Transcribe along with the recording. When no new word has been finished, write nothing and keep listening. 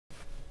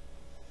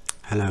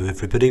Hello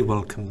everybody,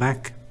 welcome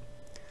back.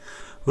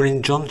 We're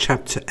in John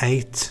chapter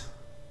 8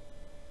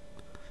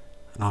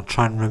 and I'll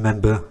try and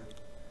remember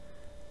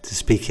to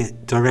speak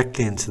it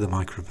directly into the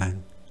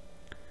microphone.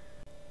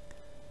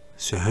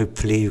 So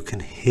hopefully you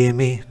can hear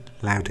me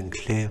loud and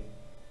clear.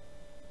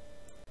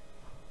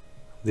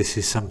 This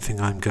is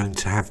something I'm going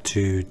to have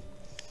to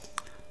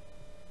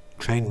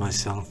train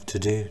myself to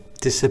do,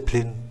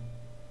 discipline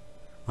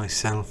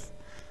myself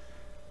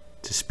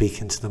to speak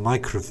into the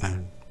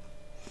microphone.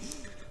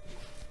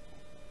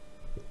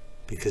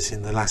 Because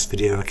in the last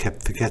video I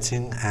kept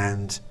forgetting,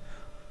 and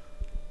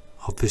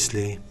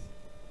obviously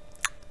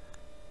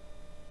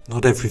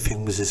not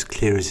everything was as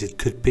clear as it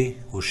could be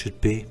or should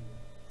be,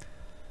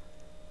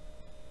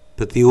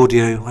 but the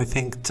audio I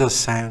think does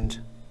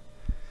sound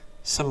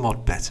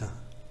somewhat better.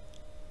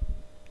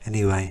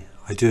 Anyway,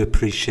 I do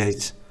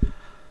appreciate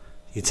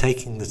you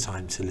taking the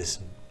time to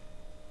listen.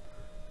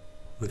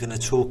 We're going to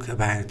talk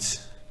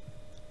about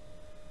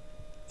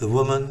the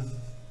woman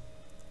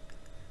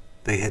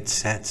they had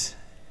set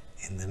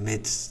in the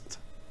midst,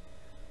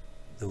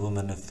 the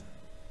woman of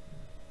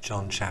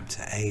John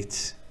chapter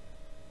 8.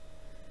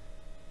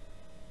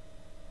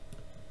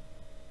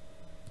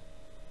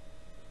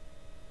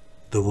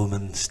 The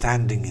woman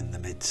standing in the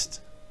midst.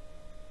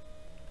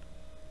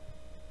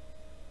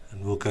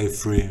 And we'll go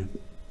through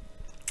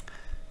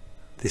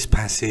this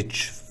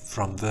passage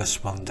from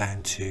verse 1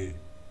 down to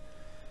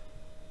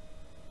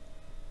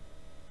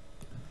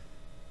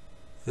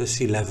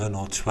verse 11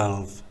 or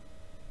 12.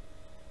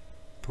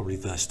 Probably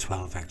verse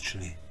 12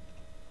 actually.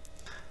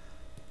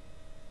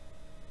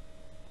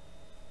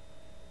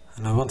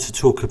 And I want to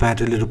talk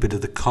about a little bit of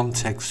the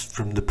context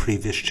from the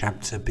previous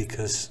chapter,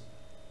 because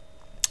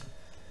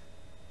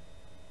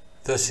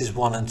verses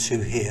 1 and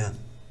 2 here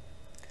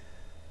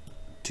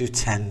do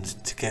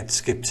tend to get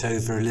skipped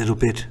over a little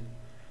bit,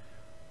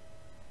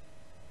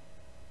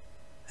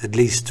 at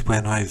least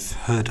when I've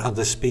heard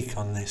others speak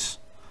on this.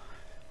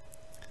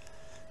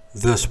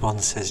 Verse 1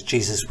 says,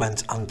 Jesus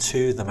went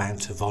unto the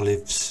Mount of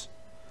Olives,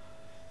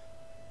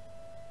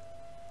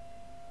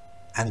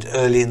 and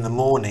early in the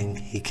morning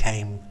he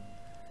came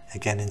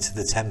again into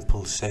the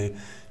temple. So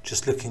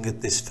just looking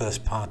at this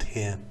first part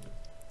here,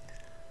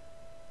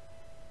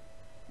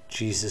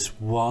 Jesus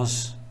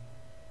was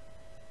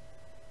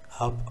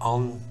up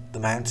on the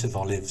Mount of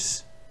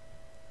Olives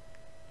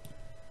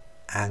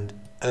and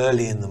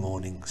early in the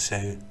morning.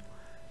 So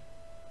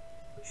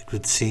it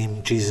would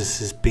seem Jesus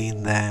has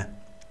been there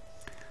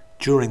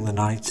during the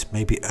night,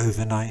 maybe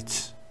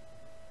overnight.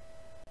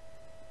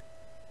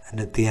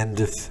 And at the end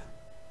of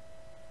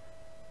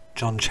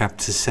John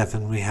chapter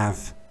 7 we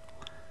have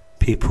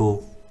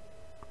people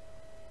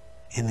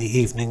in the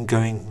evening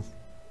going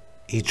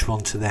each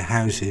one to their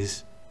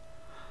houses.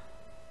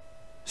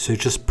 So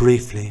just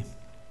briefly,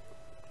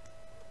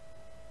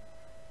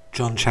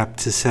 John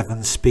chapter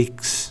 7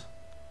 speaks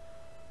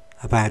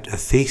about a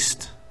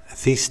feast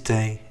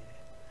day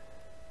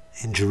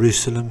in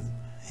Jerusalem,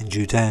 in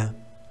Judea,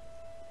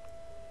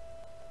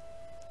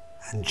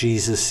 and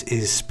Jesus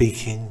is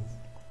speaking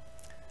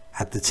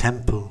at the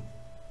temple.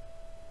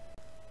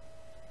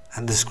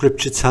 And the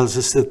scripture tells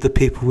us that the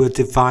people were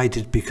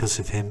divided because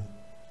of him.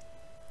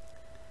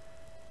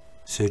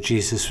 So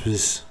Jesus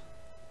was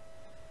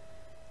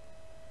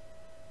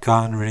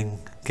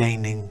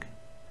gaining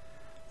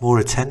more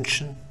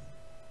attention,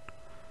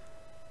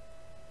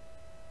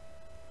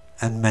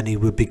 and many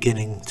were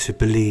beginning to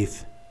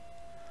believe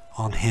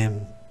on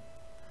him.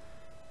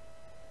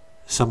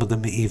 Some of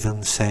them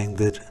even saying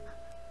that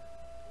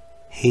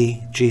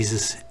he,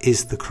 Jesus,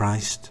 is the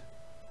Christ.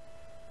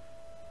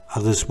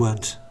 Others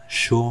weren't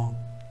sure.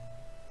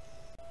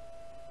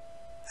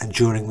 And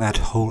during that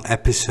whole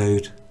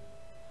episode,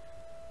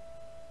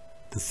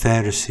 the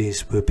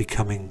Pharisees were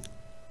becoming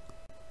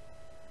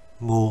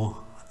more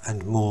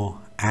and more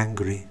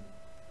angry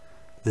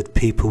that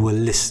people were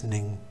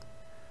listening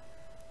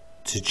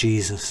to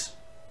Jesus.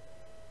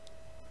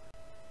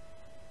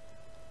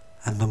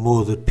 And the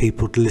more that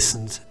people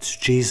listened to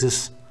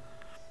Jesus,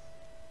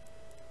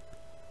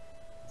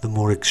 the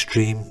more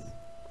extreme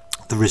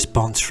the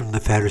response from the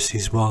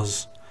Pharisees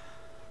was.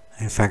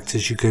 In fact,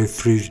 as you go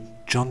through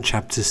John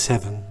chapter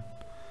 7,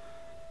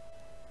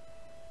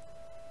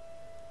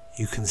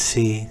 you can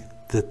see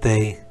that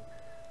the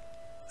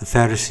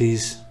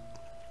Pharisees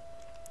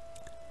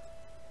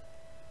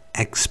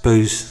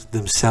expose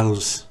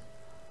themselves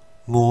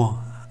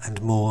more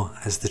and more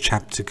as the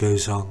chapter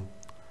goes on.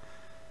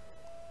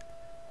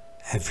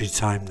 Every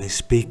time they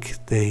speak,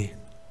 they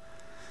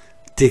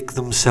dig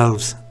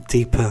themselves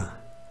deeper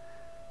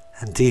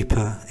and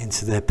deeper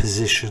into their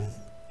position.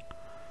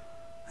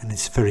 And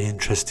it's a very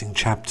interesting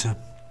chapter.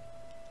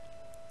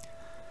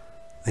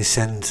 They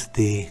send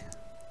the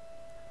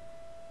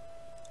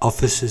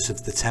officers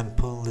of the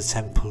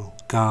temple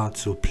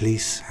guards or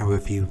police,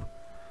 however you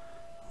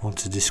want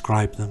to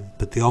describe them,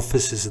 but the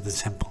officers of the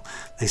temple,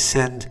 they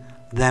send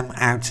them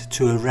out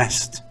to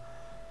arrest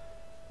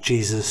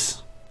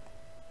Jesus.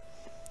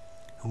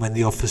 And when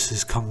the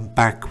officers come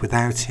back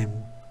without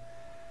him,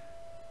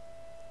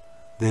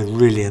 they're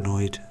really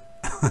annoyed.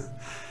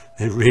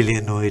 They're really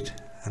annoyed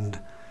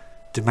and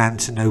demand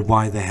to know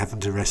why they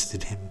haven't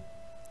arrested him.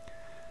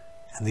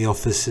 And the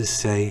officers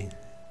say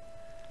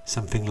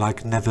something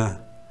like, "Never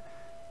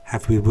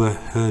have we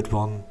heard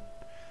one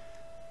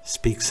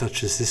speak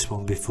such as this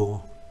one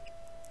before,"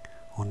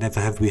 or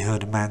 "Never have we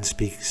heard a man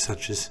speak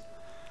such as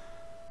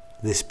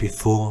this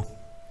before."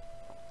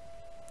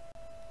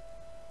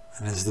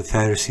 And as the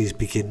Pharisees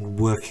begin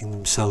working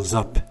themselves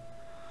up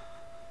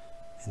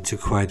into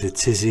quite a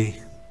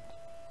tizzy,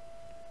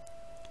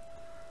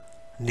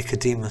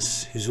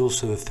 Nicodemus, who's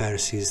also a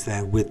Pharisee, is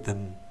there with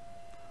them,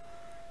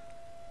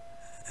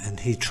 and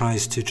he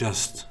tries to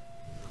just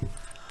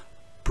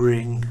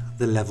bring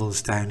the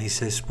levels down. He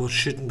says, "Well,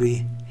 shouldn't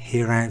we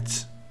hear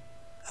out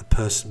a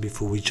person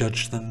before we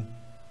judge them?"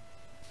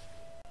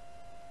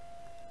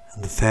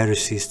 And the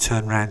Pharisees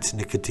turn round to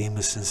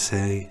Nicodemus and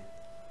say,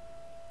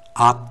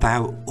 "Art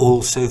thou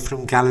also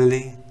from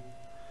Galilee?"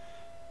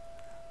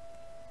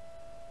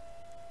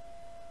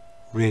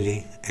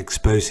 Really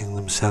exposing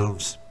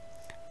themselves,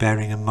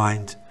 bearing in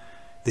mind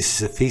this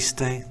is a feast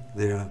day.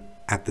 They're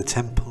at the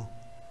temple.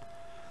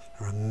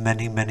 There are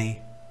many,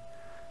 many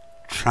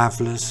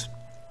travellers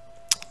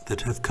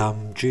that have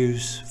come,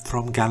 Jews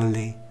from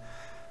Galilee,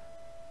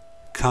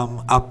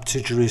 come up to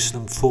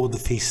Jerusalem for the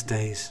feast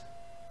days.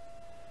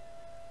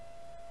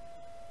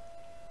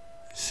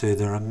 So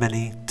there are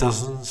many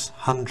dozens,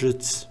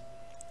 hundreds,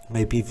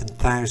 maybe even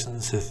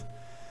thousands of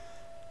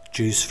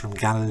Jews from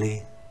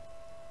Galilee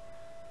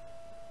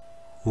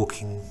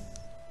walking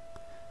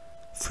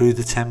through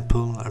the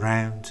temple,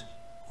 around,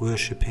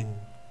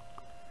 worshipping,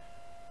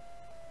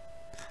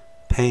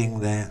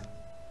 paying their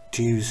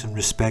dues and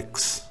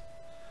respects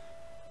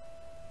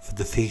for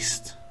the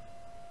feast.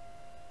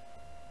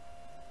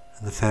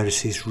 And the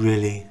Pharisees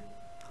really,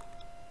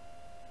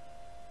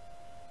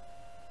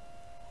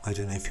 I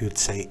don't know if you would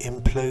say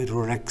implode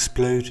or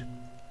explode,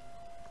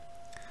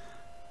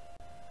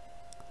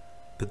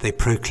 but they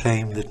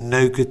proclaim that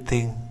no good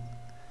thing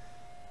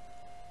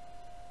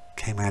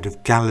came out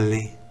of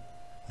Galilee,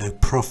 no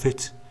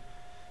prophet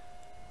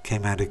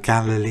came out of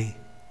Galilee,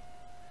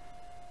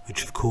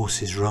 which of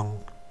course is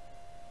wrong.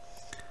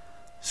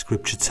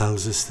 Scripture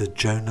tells us that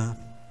Jonah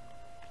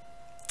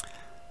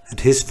and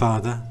his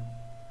father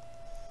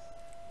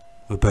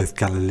were both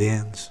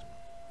Galileans.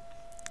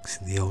 It's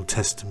in the Old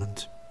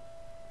Testament.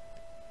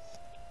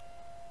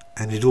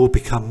 And it all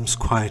becomes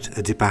quite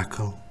a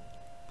debacle.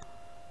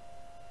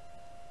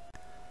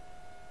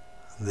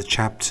 And the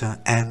chapter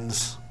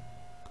ends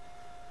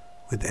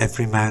with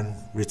every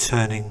man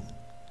returning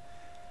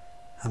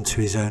unto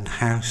his own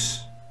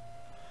house.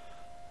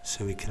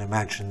 So we can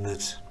imagine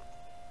that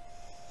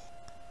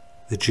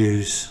the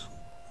Jews,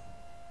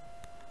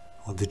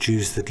 or the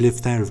Jews that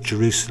live there of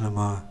Jerusalem,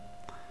 are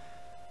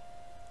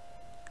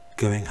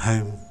going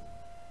home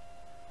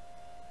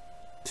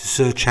to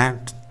search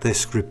out their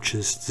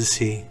scriptures to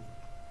see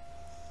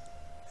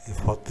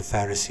if what the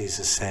Pharisees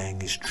are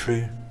saying is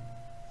true.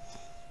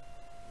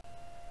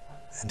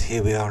 And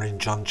here we are in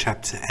John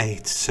chapter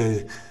 8. So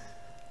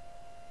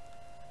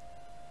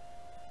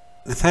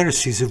the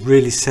Pharisees have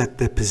really set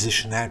their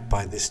position out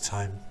by this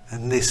time.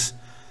 And this,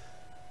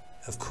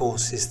 of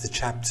course, is the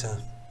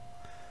chapter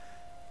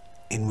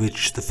in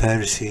which the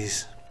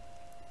Pharisees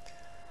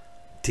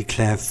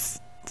declare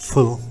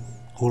full,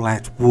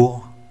 all-out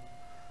war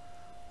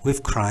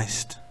with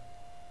Christ.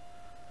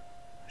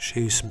 I'll show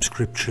you some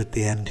scripture at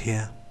the end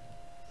here.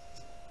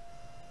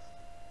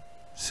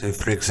 So,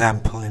 for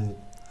example,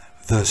 in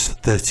verse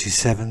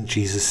 37,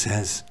 Jesus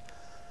says,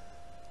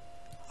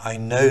 "I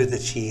know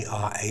that ye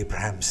are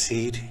Abraham's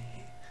seed."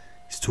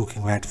 He's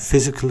talking about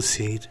physical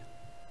seed.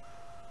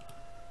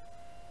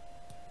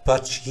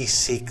 "But ye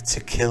seek to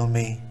kill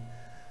me,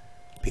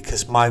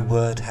 because my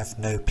word hath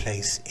no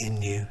place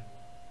in you."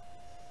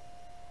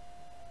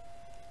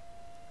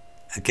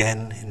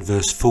 Again, in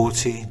verse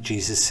 40,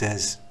 Jesus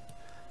says,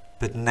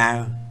 "But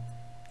now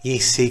ye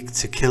seek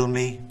to kill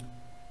me.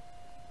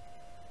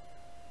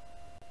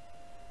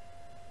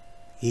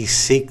 Ye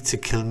seek to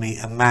kill me,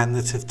 a man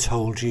that have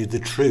told you the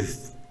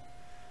truth,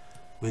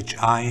 which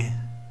I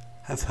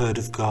have heard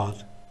of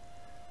God.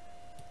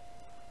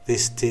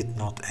 This did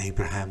not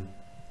Abraham.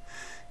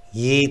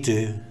 Ye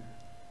do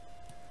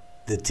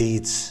the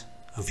deeds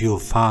of your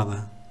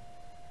father."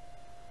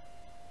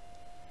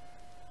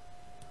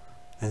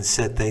 Then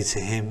said they to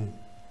him,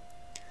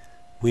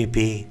 "We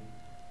be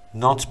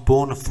not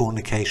born of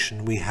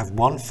fornication, we have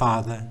one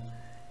Father,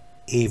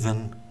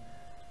 even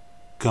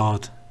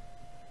God."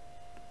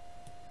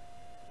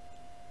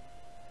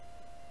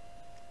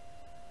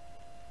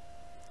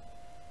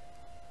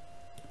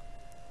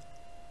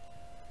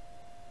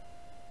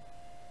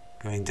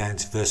 Going down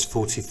to verse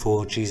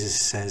 44,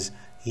 Jesus says,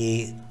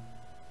 "Ye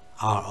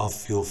are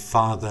of your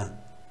father,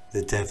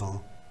 the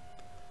devil."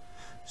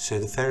 So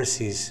the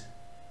Pharisees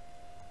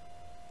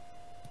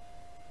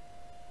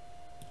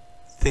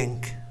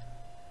think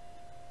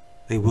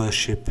they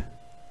worship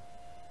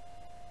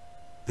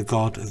the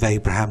God of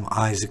Abraham,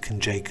 Isaac and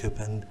Jacob,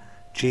 and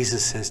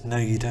Jesus says, "No,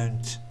 you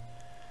don't.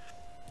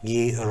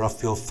 Ye are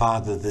of your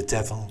father, the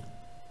devil."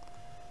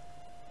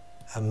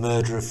 a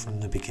murderer from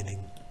the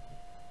beginning.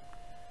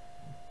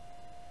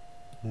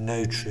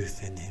 No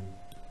truth in him.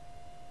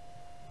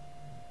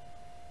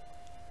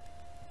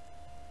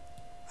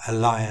 A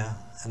liar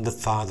and the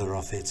father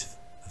of it,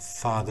 a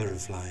father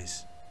of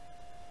lies.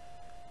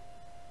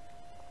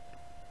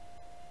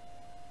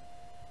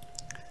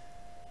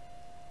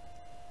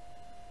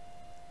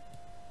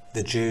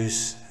 The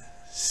Jews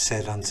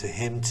said unto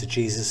him, to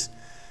Jesus,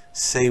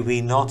 say we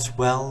not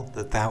well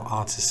that thou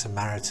art a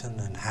Samaritan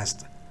and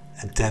hast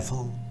a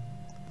devil?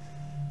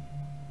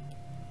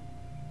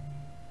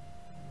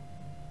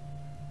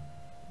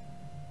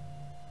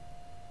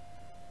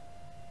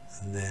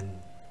 And then,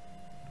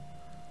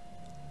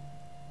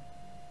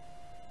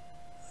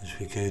 as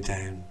we go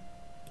down,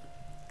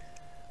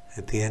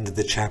 at the end of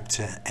the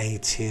chapter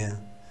 8 here,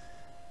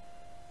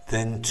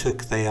 then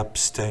took they up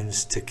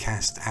stones to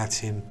cast at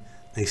him.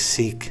 They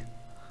seek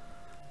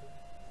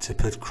to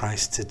put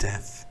Christ to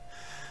death.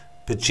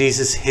 But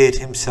Jesus hid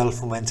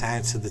himself and went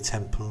out of the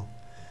temple,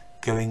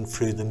 going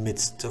through the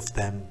midst of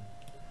them,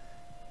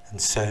 and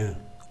so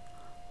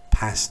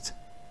passed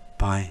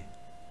by.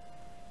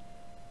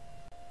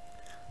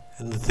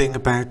 And the thing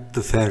about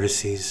the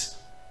Pharisees,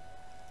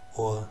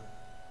 or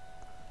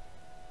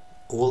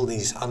all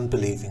these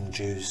unbelieving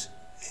Jews,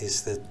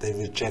 is that they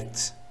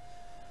rejected,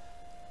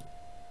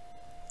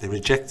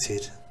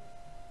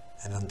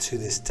 and unto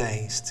this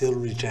day still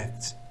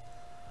reject,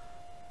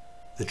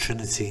 the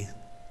Trinity.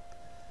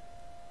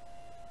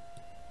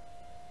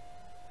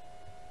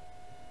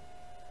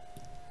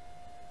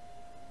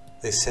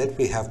 They said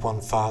we have one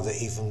Father,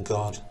 even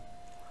God,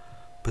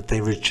 but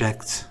they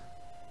reject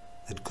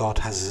that God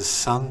has a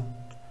Son,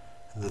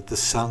 and that the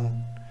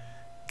Son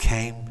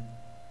came,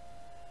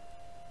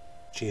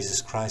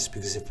 Jesus Christ,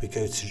 because if we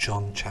go to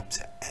John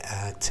chapter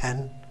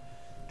 10,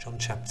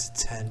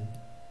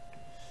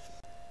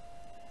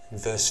 in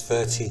verse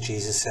 30,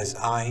 Jesus says,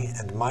 I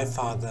and my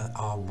Father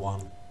are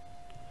one.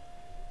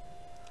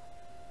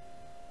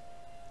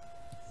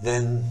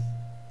 Then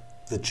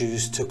the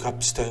Jews took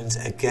up stones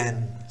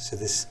again, so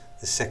this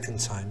the second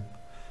time.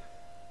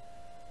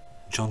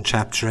 John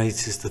chapter 8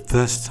 is the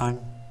first time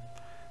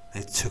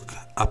they took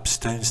up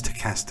stones to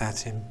cast at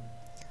him.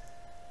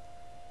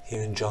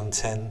 Here in John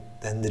 10,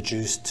 then the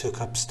Jews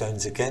took up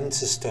stones again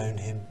to stone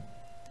him.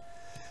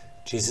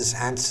 Jesus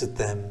answered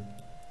them,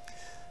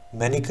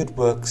 many good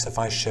works have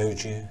I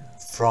showed you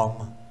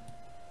from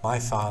my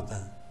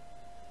Father.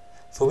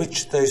 For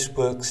which of those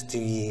works do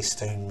ye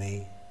stone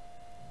me?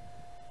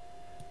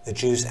 The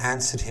Jews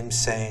answered him,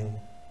 saying,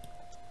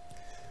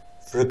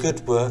 for a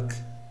good work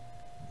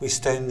we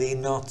stone thee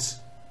not.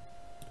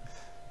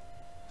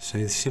 So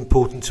it's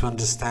important to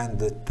understand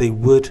that they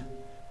would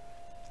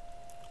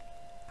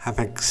have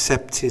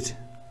accepted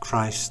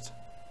Christ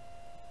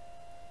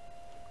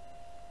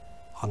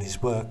on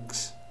his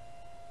works,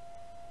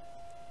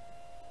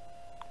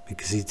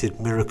 because he did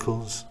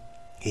miracles,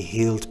 he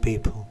healed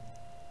people,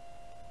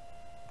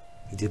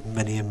 he did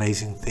many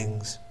amazing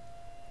things.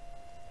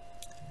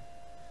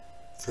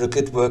 For a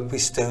good work we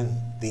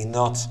stone thee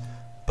not,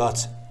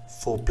 but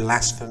for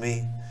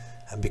blasphemy,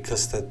 and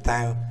because that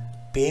thou,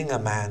 being a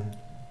man,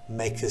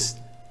 makest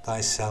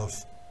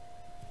thyself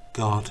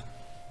God.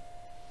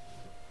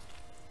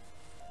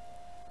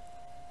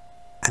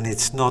 And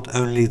it's not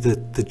only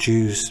that the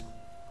Jews,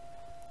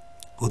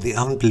 or the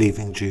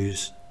unbelieving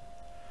Jews,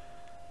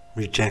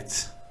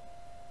 reject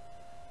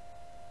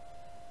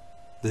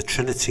the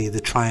Trinity,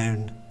 the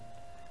triune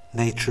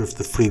nature of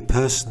the three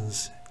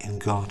persons in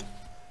God.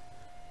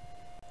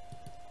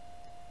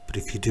 But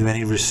if you do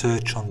any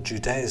research on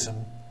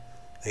Judaism,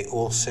 they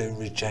also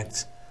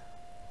reject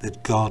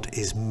that God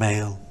is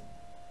male.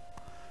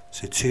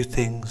 So two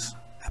things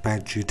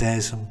about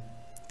Judaism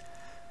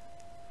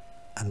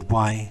and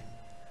why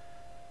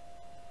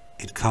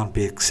it can't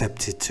be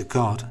accepted to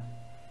God.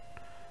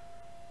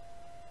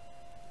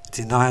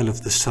 Denial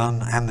of the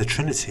Son and the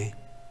Trinity,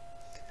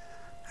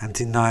 and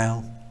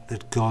denial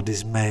that God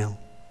is male.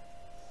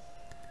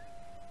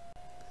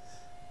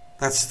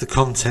 That's the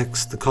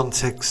context. The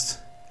context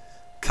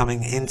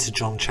coming into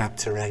John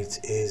chapter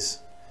 8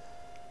 is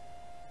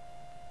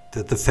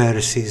that the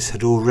Pharisees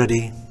had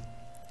already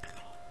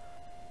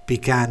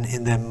began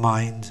in their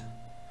mind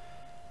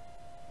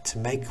to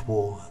make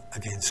war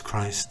against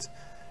Christ,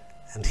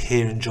 and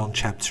here in John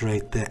chapter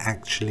 8 they're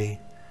actually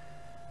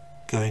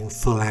going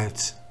full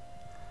out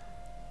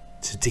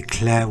to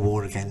declare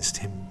war against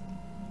him,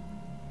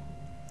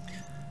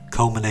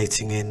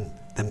 culminating in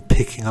them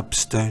picking up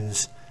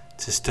stones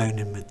to stone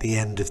him at the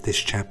end of this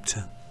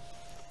chapter.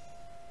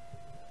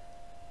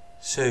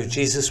 So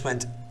Jesus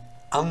went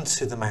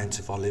unto the Mount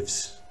of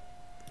Olives,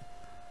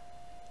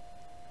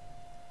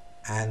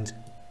 and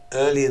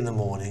early in the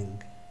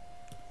morning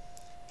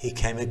he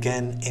came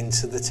again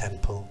into the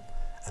temple,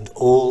 and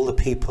all the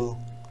people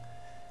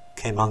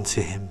came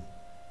unto him,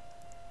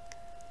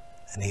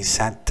 and he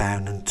sat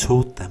down and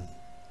taught them.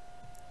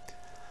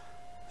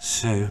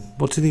 So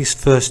what do these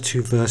first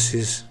two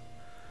verses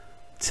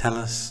tell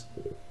us?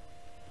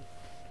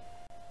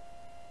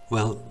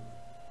 Well,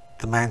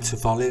 the Mount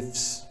of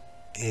Olives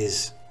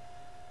is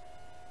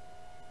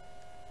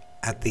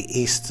at the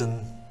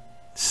eastern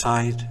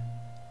side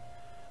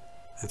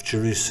of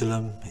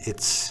Jerusalem.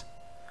 It's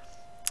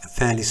a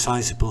fairly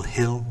sizable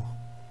hill.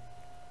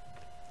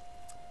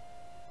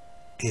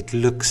 It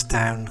looks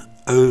down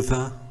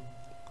over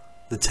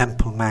the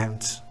Temple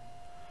Mount,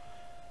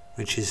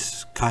 which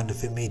is kind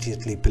of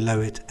immediately below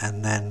it,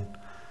 and then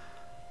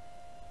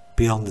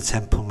beyond the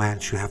Temple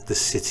Mount you have the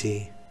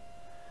city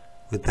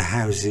with the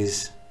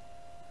houses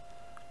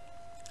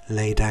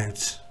laid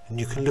out. And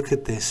you can look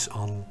at this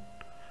on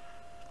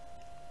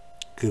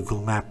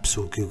Google Maps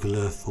or Google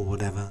Earth or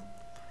whatever.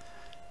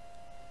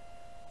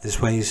 There's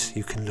ways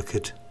you can look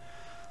at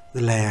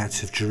the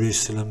layout of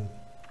Jerusalem,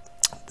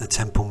 the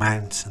Temple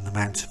Mount and the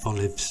Mount of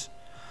Olives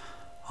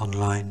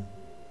online.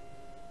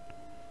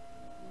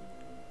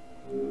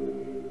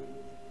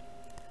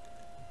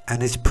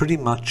 And it's pretty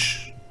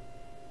much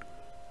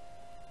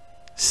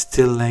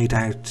still laid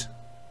out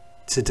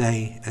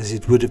today as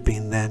it would have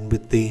been then,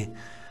 with the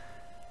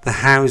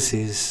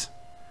houses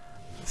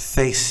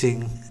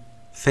facing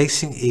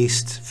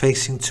east,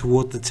 facing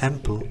toward the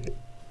temple,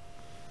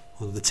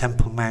 or the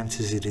Temple Mount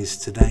as it is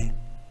today.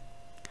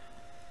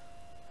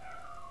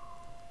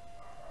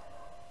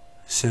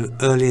 So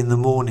early in the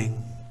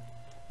morning,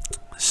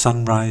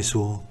 sunrise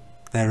or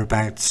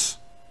thereabouts,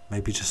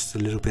 maybe just a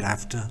little bit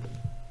after,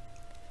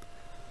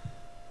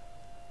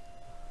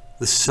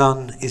 the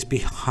sun is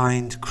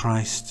behind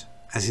Christ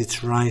as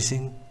it's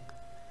rising,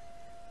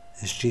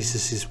 as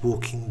Jesus is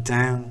walking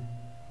down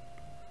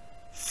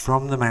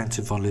from the Mount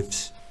of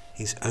Olives.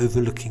 He's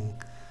overlooking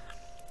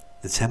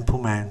the Temple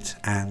Mount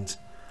and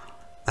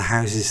the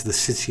houses of the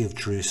city of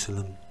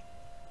Jerusalem,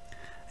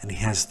 and he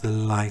has the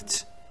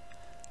light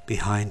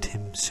behind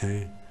him,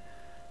 so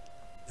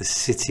the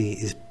city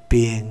is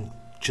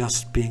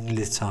just being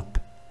lit up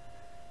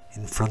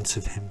in front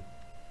of him.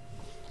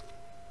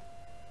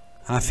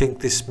 And I think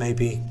this may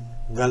be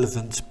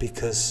relevant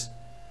because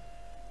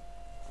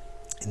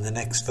in the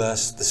next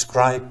verse, the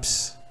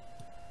scribes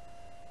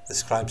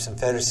and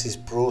Pharisees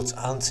brought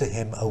unto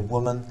him a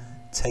woman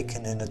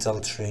taken in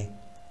adultery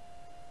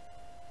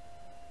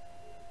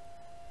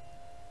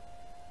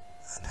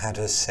and had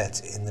her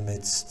set in the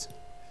midst.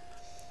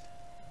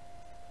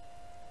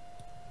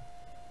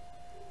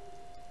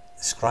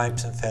 The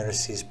scribes and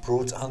Pharisees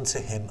brought unto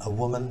him a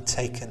woman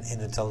taken in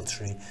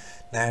adultery.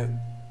 Now,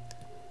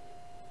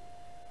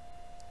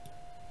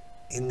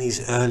 in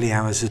these early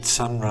hours at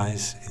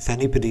sunrise, if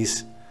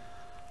anybody's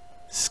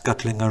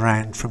scuttling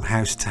around from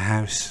house to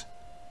house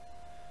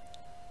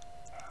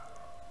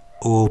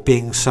or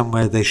being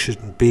somewhere they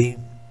shouldn't be,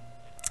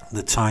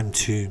 the time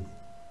to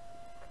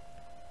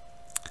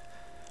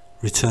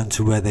return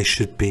to where they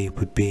should be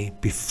would be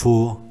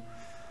before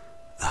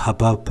the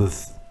hubbub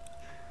of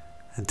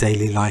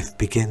daily life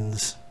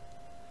begins.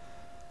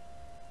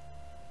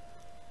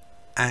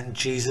 And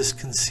Jesus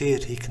can see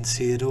it. He can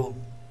see it all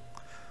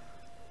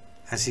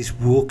as he's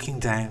walking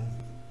down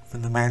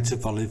from the Mount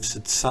of Olives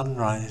at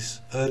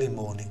sunrise, early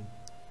morning.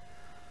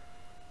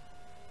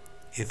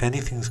 If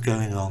anything's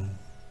going on,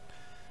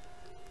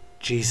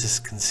 Jesus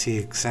can see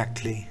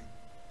exactly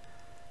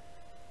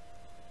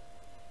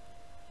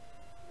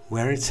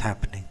where it's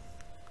happening,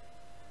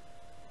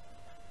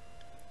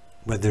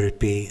 whether it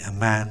be a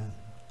man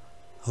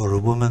or a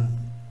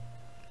woman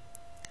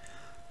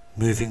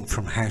moving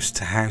from house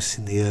to house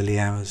in the early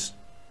hours.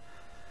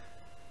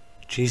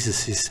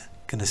 Jesus is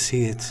going to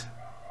see it.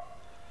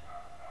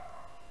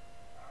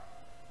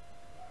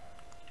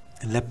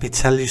 And let me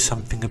tell you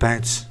something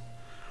about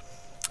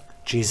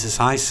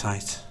Jesus'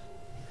 eyesight.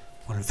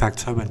 Well, in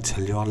fact, I won't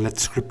tell you. I'll let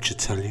Scripture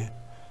tell you.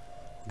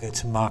 We'll go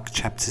to Mark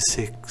chapter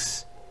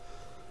 6.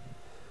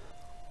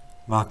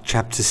 Mark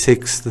chapter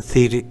 6, the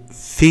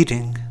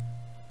feeding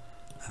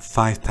of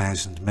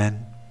 5,000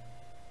 men.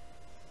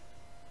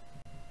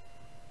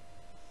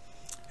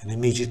 And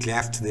immediately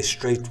after this,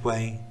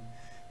 straightway,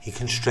 he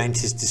constrained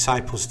his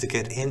disciples to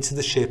get into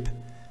the ship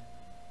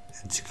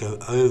and to go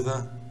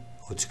over,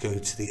 or to go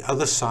to the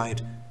other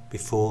side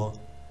before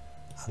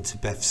unto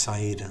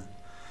Bethsaida.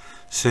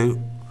 So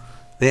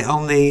they're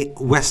on the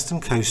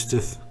western coast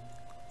of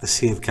the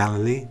Sea of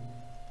Galilee.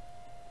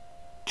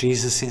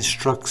 Jesus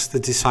instructs the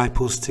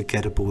disciples to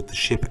get aboard the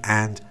ship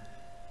and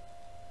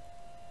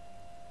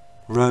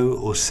row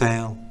or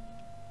sail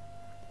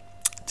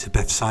to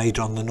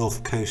Bethsaida on the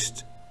north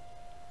coast,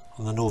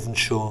 on the northern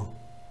shore.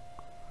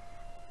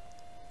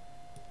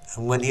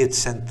 And when he had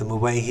sent them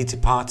away, he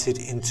departed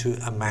into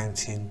a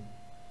mountain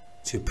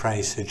to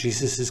pray. So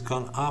Jesus has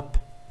gone up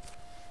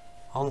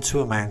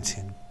onto a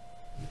mountain.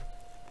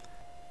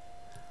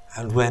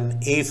 And when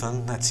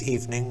even, that's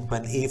evening,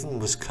 when even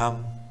was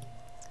come,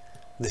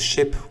 the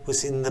ship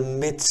was in the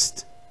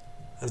midst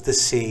of the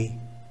sea,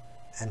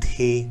 and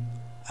he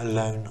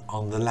alone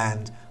on the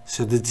land.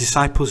 So the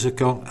disciples have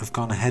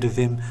gone ahead of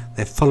him.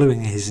 They're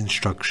following his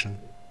instruction.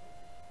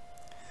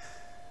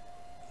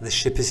 The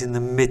ship is in the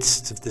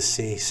midst of the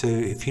sea. So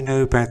if you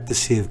know about the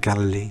Sea of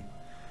Galilee,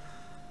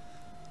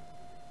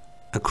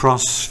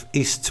 across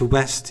east to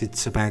west,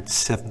 it's about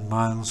 7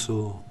 miles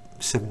or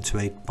 7 to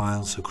 8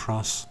 miles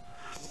across.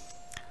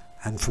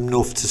 and from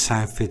north to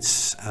south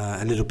it's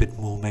a little bit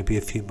more, maybe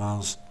a few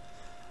miles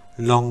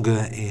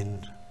longer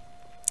in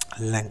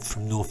length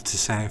from north to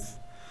south.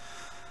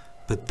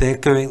 But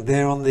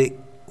they're on the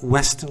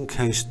western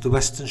coast, the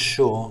western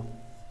shore,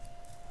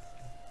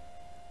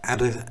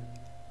 at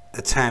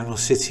a town or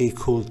city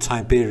called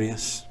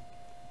Tiberias,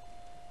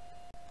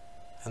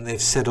 and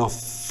they've set off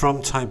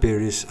from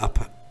Tiberias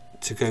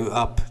to go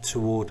up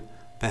toward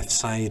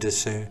Bethsaida.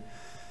 So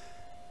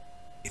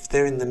if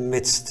they're in the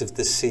midst of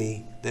the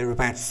sea, they're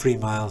about 3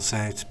 miles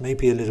out,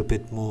 maybe a little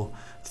bit more,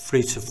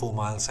 3 to 4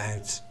 miles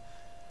out.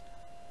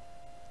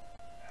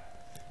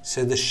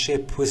 So the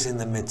ship was in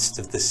the midst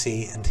of the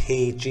sea, and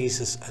he,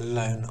 Jesus,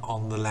 alone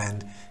on the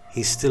land.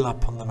 He's still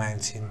up on the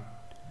mountain.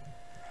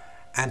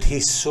 And he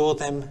saw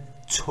them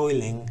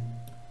toiling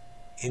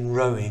in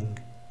rowing,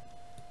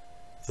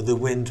 for the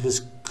wind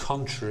was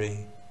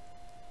contrary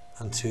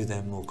unto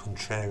them, or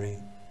contrary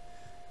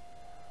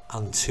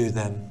unto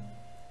them.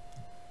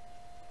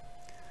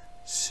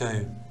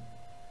 So,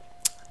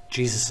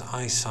 Jesus'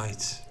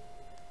 eyesight,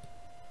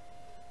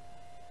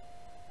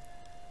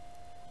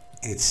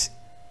 it's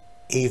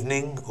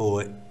evening,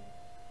 or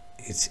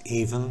it's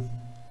even,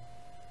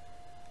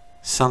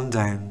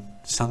 sundown,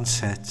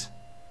 sunset.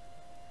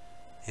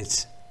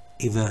 It's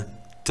either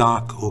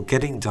dark or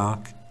getting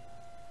dark,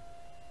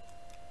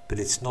 but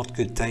it's not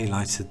good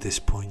daylight at this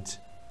point.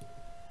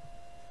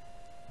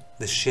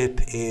 The ship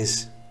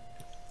is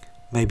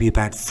maybe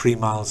about 3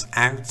 miles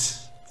out,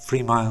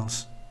 3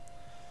 miles,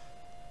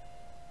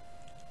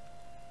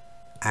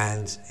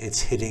 and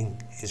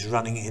it's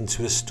running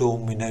into a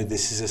storm. We know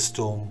this is a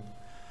storm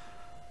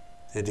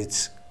that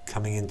it's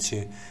coming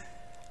into.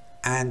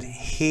 And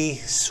he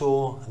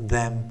saw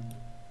them,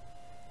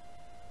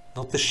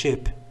 not the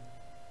ship.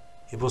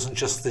 It wasn't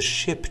just the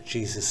ship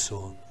Jesus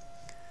saw.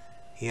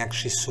 He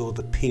actually saw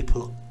the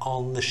people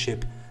on the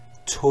ship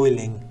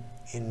toiling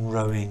in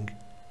rowing.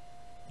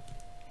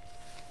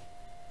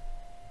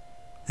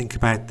 Think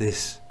about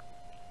this.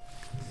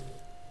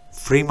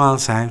 3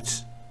 miles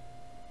out,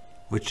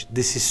 which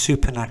this is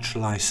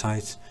supernatural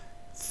eyesight.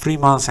 3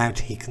 miles out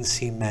he can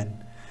see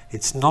men.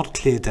 It's not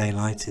clear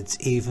daylight, it's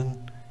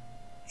evening,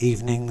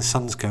 the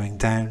sun's going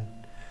down,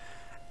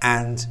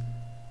 and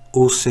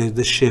also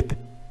the ship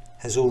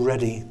has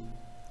already,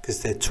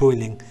 because they're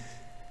toiling,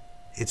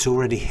 it's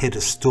already hit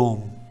a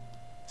storm.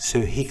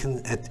 So he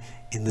can,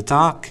 in the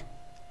dark,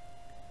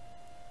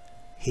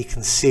 he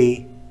can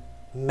see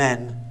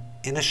men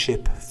in a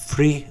ship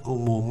 3 or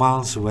more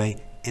miles away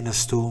in a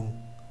storm.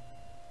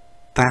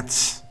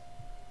 That's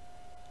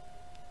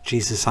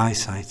Jesus'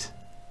 eyesight.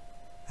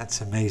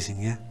 That's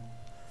amazing, yeah?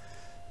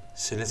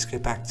 So let's go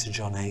back to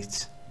John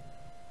 8.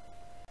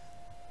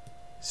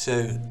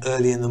 So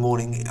early in the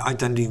morning, I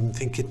don't even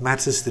think it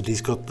matters that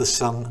he's got the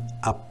sun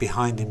up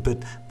behind him,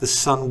 but the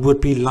sun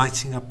would be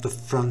lighting up the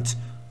front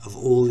of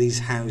all these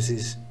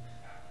houses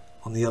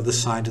on the other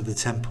side of the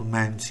Temple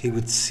Mount. He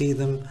would see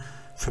them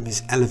from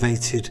his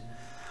elevated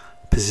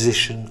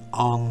position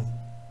on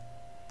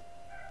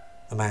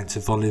the Mount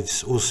of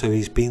Olives. Also,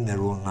 he's been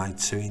there all night,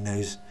 so he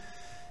knows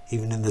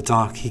even in the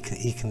dark he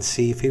can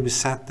see. If he was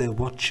sat there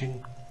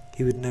watching,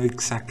 he would know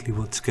exactly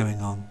what's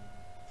going on.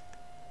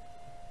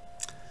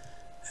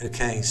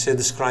 Okay, so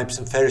the scribes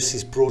and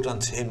Pharisees brought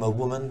unto him a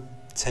woman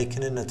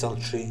taken in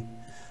adultery,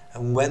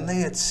 and when they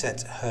had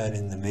set her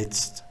in the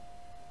midst,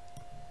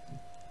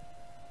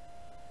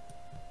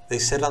 they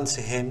said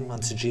unto him,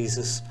 unto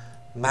Jesus,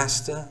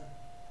 Master,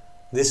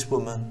 this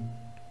woman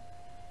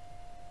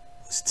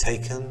was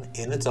taken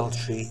in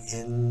adultery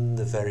in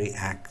the very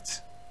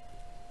act.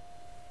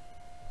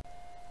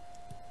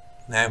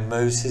 Now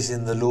Moses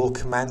in the law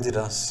commanded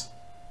us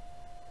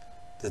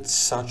that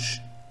such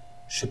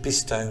should be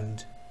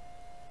stoned.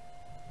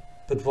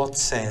 But what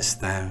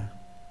sayest thou?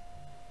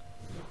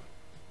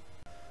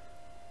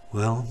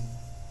 Well,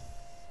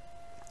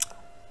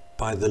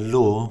 by the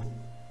law,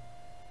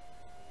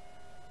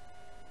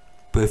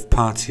 both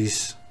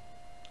parties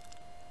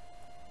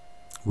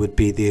would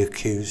be the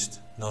accused,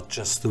 not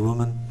just the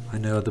woman. I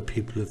know other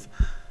people have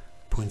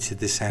pointed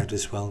this out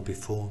as well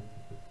before,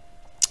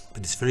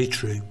 but it's very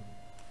true.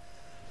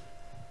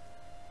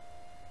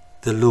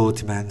 The law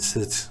demands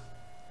that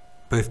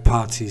both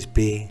parties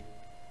be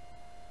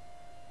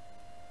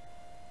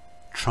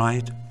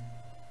tried.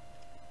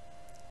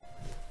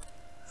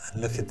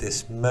 And look at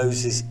this,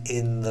 Moses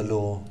in the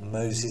law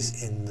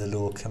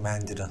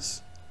commanded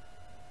us.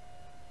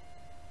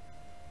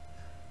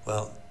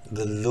 Well,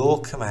 the law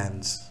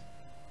commands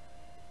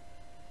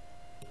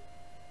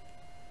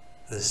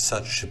that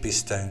such should be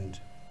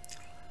stoned.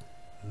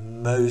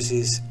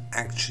 Moses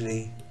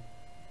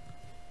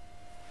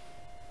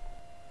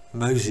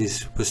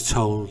was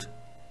told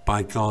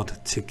by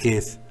God to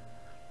give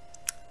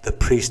the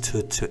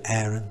priesthood to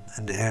Aaron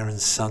and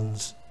Aaron's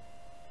sons,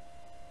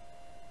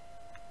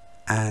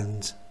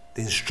 and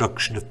the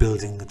instruction of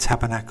building the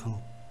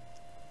tabernacle,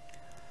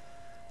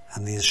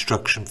 and the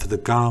instruction for the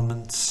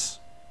garments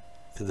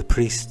for the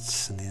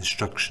priests, and the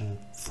instruction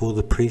for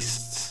the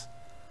priests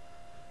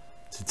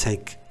to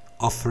take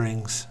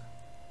offerings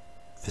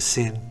for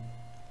sin.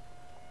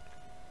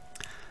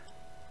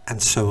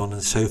 and so on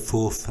and so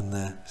forth, and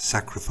the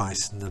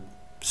sacrifice and the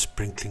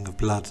sprinkling of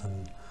blood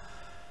and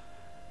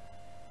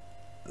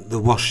the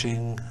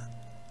washing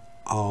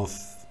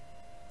of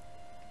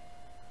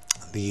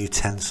the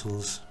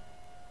utensils,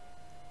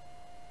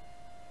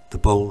 the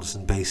bowls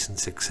and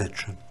basins,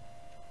 etc.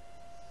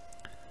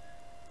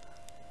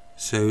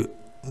 So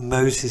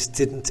Moses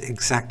didn't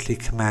exactly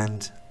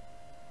command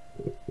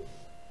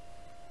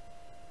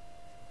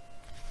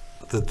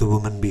that the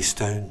woman be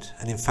stoned,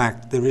 and in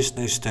fact there is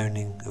no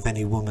stoning of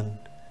any woman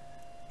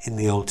in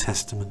the Old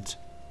Testament.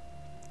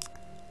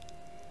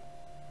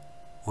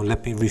 Or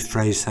let me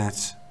rephrase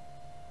that.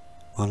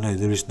 Well, no,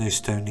 there is no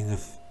stoning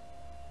of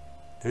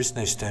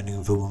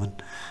a woman,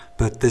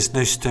 but there's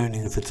no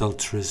stoning of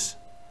adulterers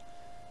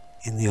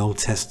in the Old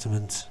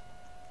Testament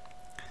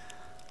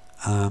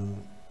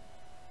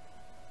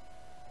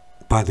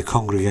by the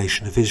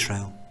congregation of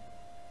Israel.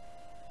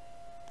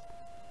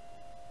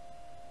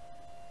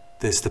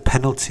 There's the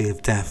penalty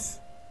of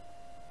death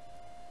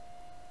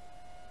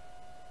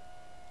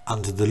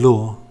under the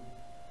law,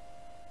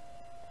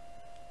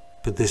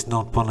 but there's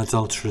not one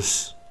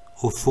adulteress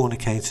or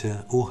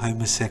fornicator or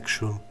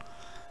homosexual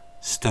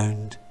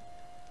stoned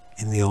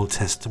in the Old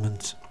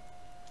Testament.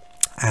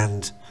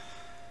 And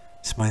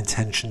it's my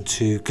intention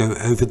to go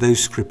over those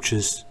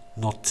scriptures,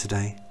 not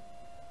today,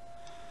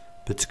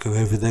 but to go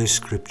over those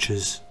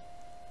scriptures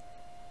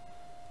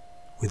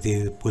with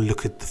you. We'll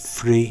look at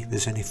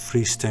there's only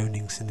 3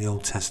 stonings in the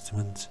Old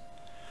Testament.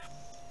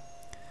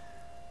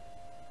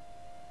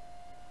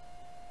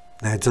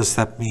 Now, does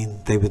that mean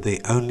they were the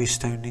only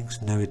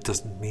stonings? No, it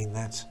doesn't mean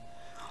that.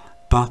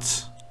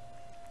 But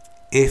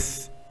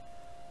if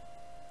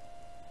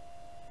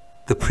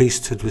the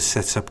priesthood was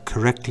set up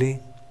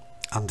correctly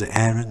under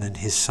Aaron and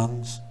his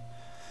sons,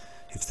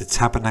 if the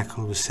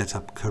tabernacle was set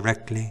up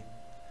correctly,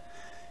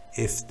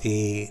 if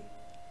the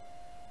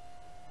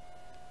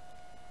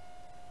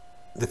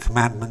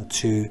commandment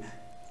to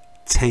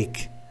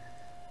take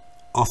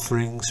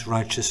offerings,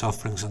 righteous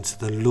offerings unto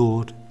the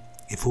Lord,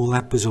 if all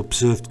that was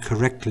observed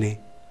correctly,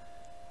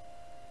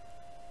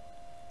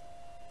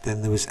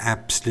 then there was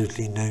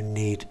absolutely no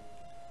need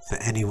for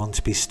anyone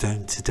to be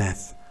stoned to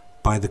death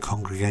by the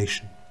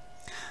congregation.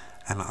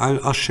 And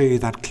I'll show you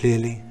that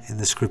clearly in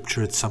the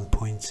scripture at some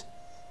point.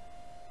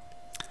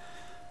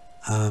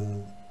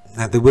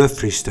 Now, there were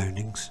 3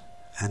 stonings,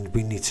 and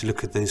we need to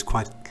look at those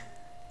quite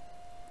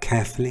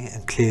carefully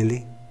and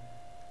clearly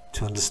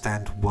to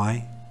understand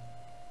why,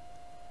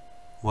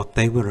 what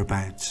they were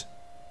about.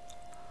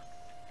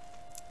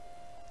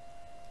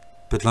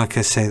 But like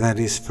I say, that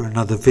is for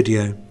another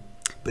video,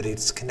 but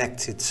it's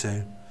connected,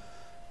 so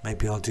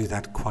maybe I'll do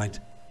that quite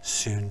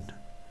soon,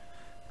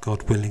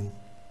 God willing.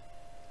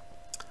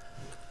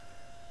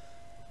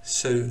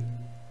 So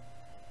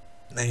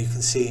now you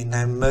can see,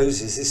 now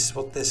Moses, this is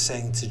what they're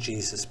saying to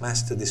Jesus.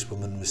 Master, this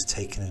woman was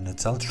taken in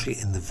adultery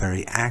in the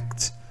very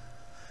act.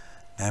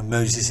 Now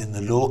Moses in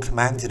the law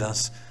commanded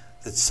us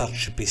that such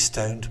should be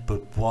stoned,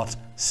 but what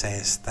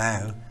sayest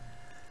thou?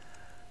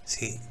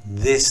 See,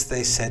 this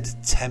they said,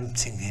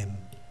 tempting him.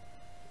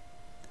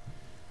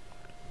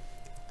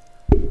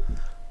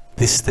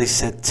 This they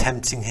said,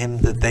 tempting him,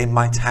 that they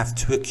might have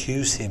to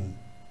accuse him.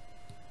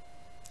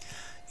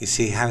 You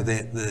see how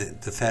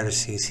the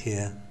Pharisees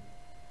here,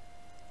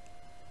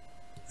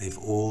 they've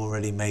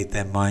already made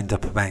their mind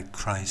up about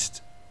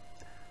Christ.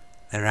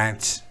 They're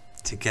out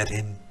to get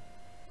him.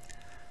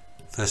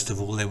 First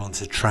of all, they want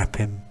to trap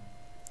him.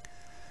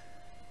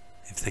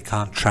 If they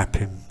can't trap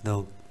him,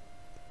 they'll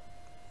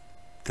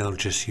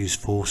just use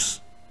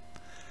force.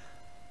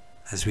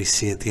 As we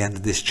see at the end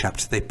of this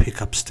chapter, they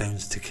pick up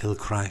stones to kill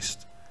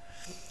Christ.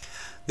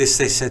 This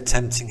they said,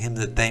 tempting him,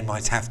 that they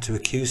might have to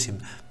accuse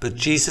him. But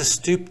Jesus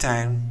stooped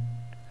down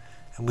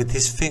and with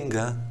his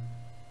finger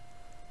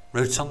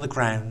wrote on the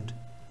ground,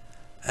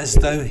 as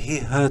though he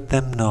heard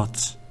them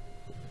not.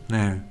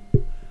 Now,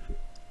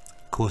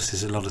 of course,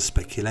 there's a lot of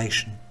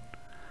speculation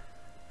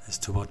as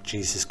to what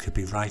Jesus could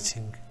be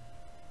writing.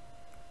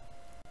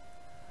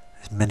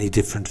 There's many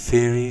different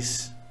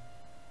theories.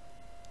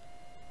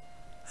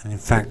 And in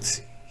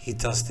fact, he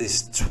does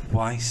this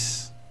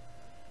twice.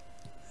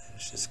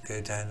 Let's just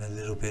go down a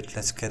little bit.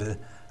 Let's get a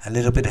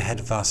little bit ahead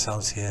of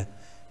ourselves here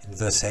in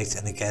verse 8.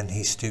 And again,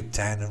 he stooped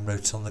down and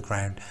wrote on the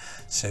ground.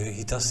 So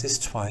he does this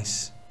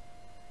twice.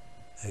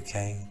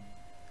 Okay.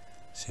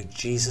 So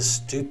Jesus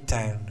stooped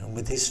down and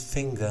with his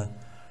finger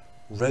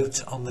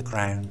wrote on the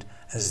ground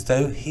as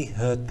though he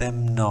heard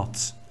them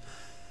not.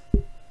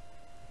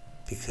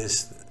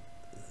 Because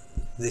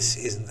this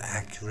isn't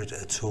accurate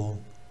at all.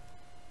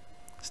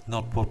 It's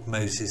not what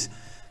Moses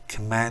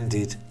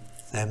commanded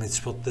them,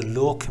 it's what the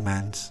law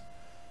commands.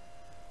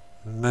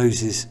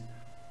 Moses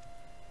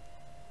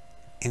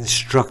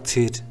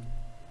instructed,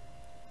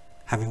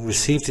 having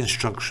received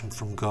instruction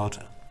from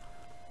God.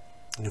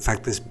 And in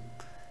fact, there's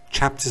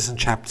chapters and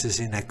chapters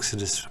in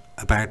Exodus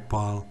about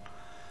while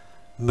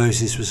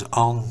Moses was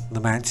on the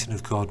mountain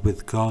of God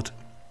with God.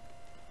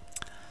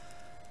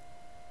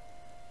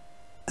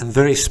 And a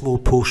very small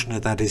portion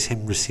of that is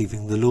him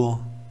receiving the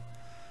law.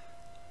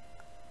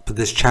 But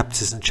there's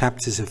chapters and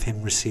chapters of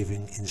him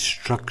receiving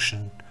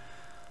instruction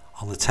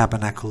on the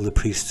tabernacle, the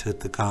priesthood,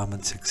 the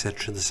garments,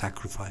 etc., the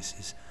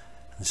sacrifices,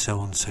 and so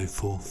on and so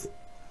forth.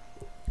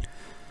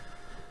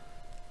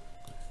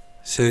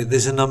 So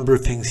there's a number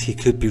of things he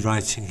could be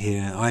writing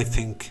here. I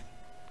think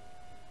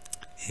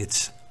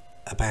it's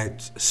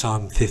about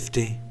Psalm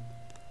 50.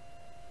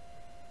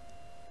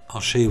 I'll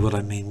show you what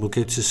I mean. We'll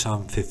go to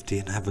Psalm 50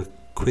 and have a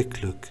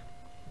quick look.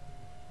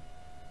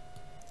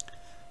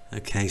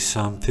 Okay,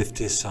 Psalm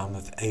 50 is Psalm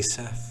of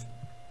Asaph.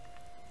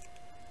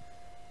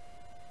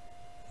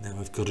 Now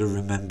I've got to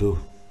remember,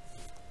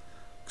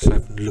 because I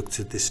haven't looked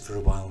at this for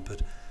a while,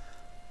 but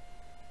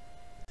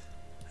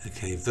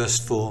okay, verse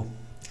 4.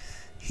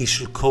 He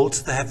shall call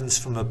to the heavens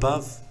from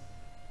above,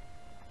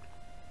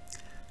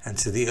 and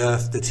to the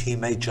earth, that he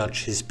may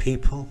judge his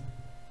people.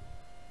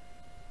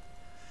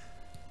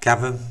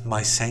 Gather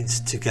my saints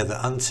together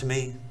unto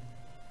me,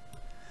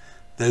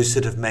 those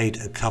that have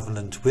made a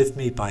covenant with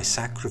me by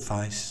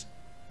sacrifice,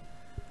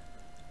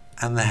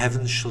 and the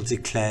heavens shall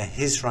declare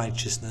his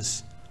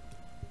righteousness,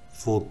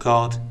 for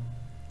God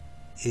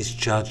is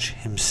judge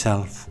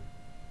himself.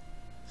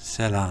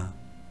 Selah.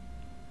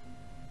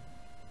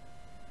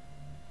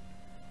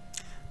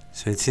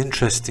 So it's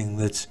interesting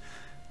that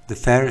the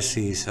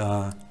Pharisees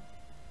are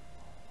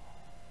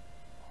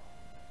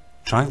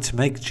trying to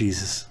make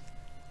Jesus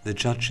the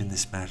judge in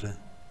this matter,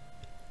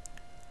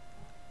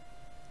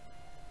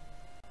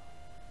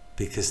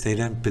 because they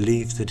don't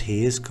believe that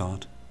he is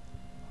God.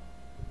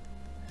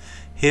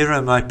 Hear,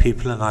 O my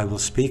people, and I will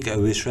speak,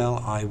 O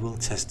Israel, I will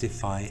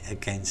testify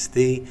against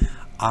thee.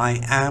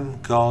 I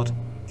am God,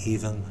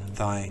 even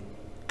thy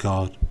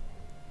God.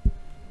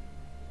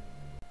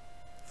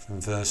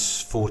 From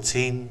verse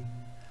 14,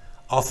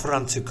 offer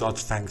unto God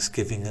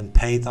thanksgiving, and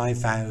pay thy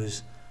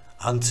vows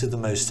unto the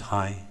Most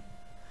High,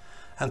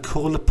 and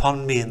call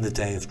upon me in the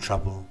day of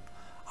trouble.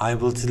 I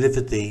will deliver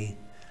thee,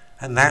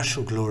 and thou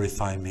shalt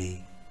glorify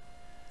me.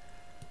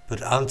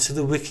 But unto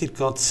the wicked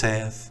God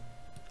saith,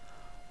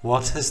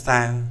 what hast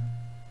thou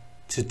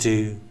to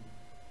do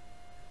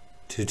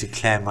to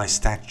declare my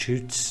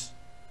statutes?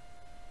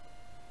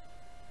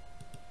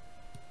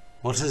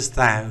 What hast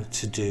thou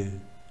to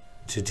do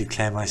to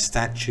declare my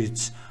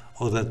statutes,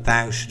 or that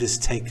thou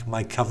shouldest take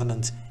my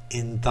covenant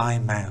in thy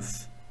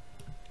mouth?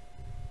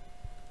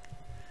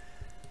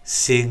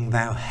 Seeing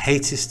thou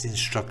hatest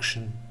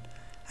instruction,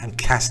 and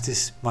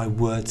castest my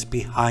words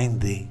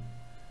behind thee.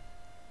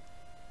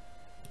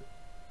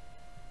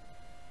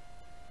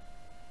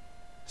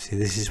 See,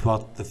 this is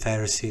what the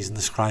Pharisees and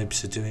the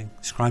scribes are doing.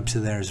 Scribes are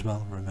there as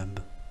well,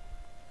 remember.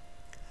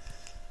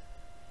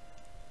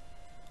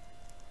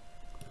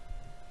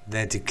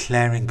 They're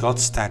declaring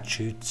God's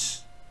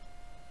statutes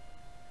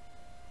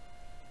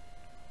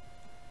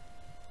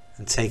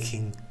and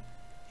taking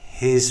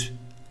his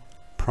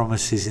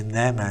promises in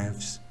their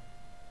mouths,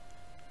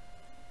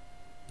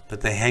 but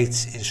they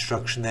hate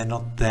instruction. They're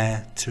not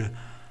there to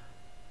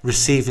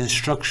receive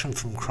instruction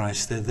from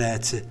Christ. They're there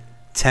to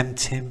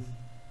tempt him,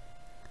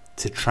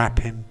 to trap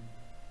him.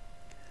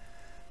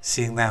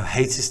 Seeing thou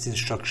hatest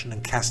instruction,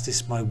 and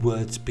castest my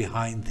words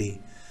behind thee.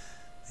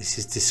 This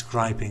is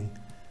describing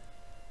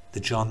the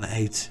John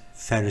 8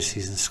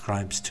 Pharisees and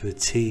scribes to a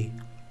T.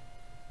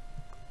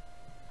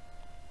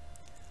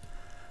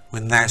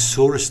 When thou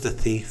sawest a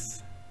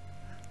thief,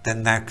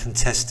 then thou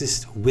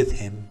contestest with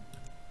him,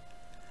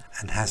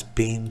 and hast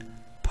been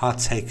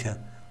partaker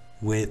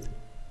with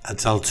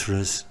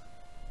adulterers.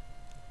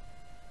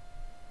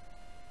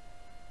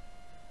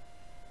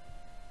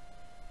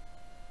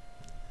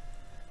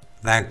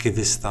 Thou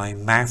givest thy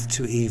mouth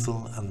to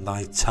evil, and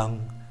thy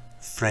tongue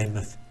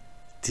frameth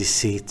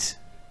deceit.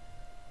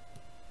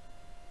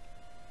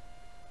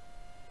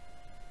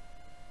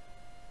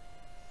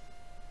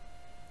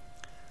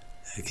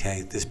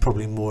 Okay, there's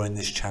probably more in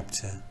this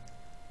chapter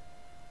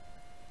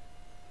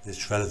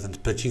that's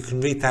relevant, but you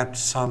can read that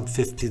Psalm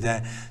 50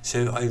 there.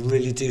 So I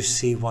really do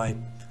see why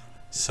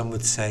some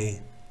would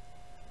say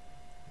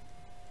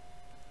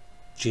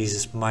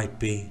Jesus might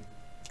be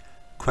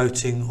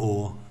quoting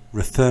or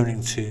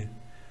referring to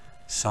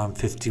Psalm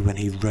 50 when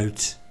he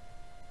wrote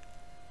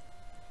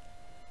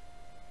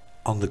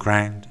on the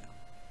ground.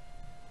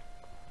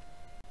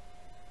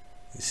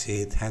 You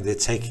see how they're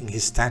taking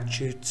his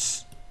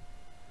statutes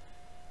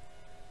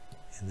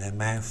in their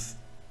mouth,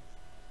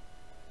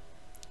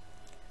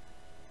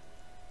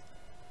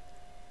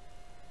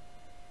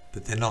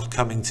 but they're not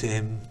coming to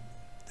him.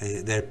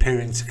 They're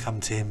appearing to come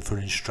to him for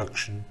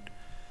instruction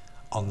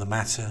on the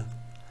matter,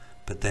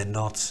 but they're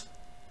not.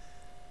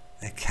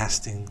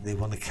 They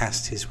want to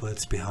cast his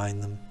words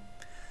behind them.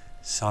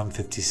 Psalm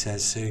 50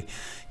 says so.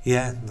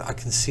 Yeah, I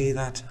can see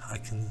that. I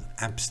can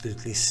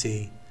absolutely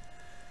see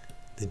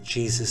that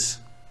Jesus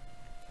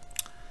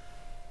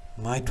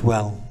might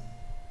well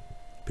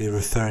be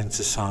referring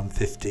to Psalm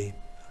 50.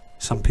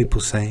 Some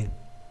people say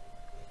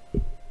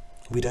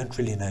we don't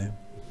really know.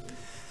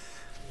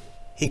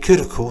 He could,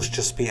 of course,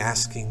 just be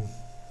asking,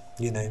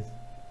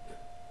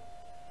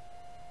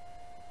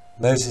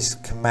 Moses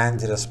and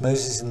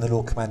the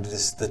law commanded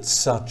us that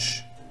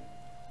such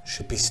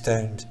should be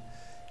stoned,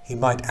 he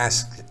might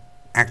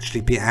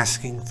actually be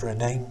asking for a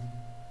name.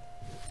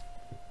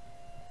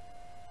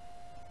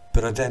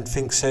 But I don't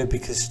think so,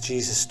 because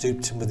Jesus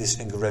stooped and with his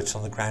finger wrote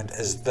on the ground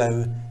as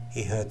though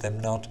he heard them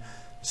not.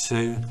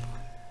 So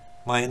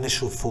my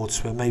initial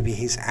thoughts were maybe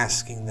he's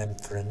asking them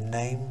for a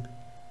name.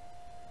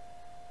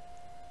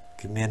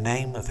 Give me a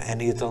name of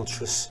any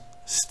adulteress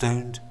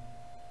stoned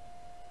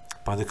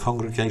by the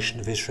congregation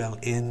of Israel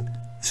in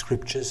the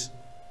scriptures.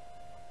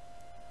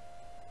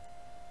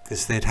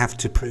 Because they'd have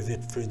to prove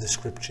it through the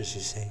scriptures,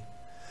 you see.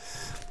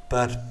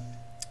 But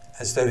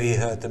as though he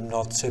heard them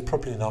not, so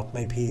probably not.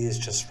 Maybe he is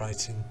just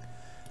writing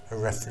a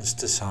reference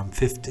to Psalm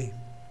 50.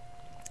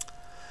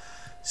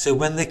 So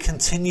when they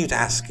continued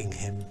asking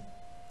him,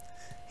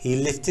 he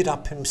lifted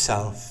up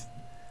himself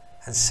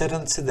and said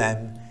unto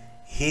them,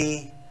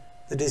 He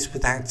that is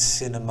without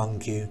sin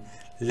among you,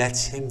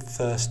 let him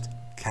first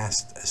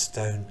cast a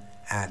stone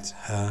at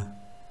her.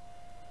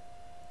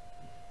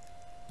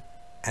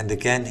 And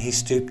again he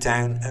stooped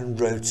down and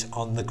wrote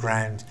on the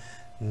ground.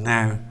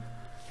 Now,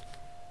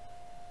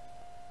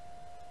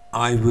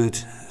 I would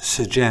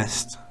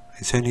suggest,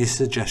 it's only a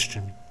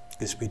suggestion,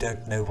 because we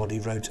don't know what he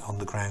wrote on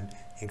the ground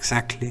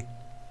exactly.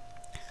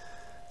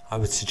 I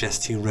would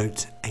suggest he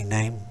wrote a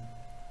name.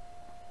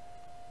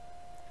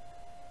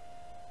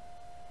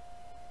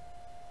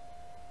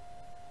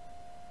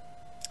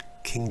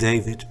 King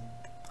David.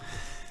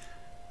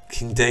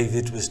 King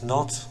David was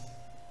not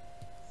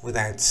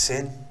without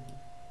sin.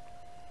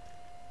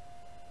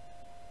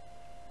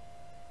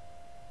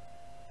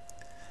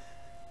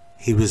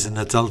 He was an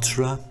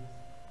adulterer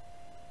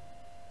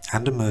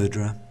and a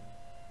murderer,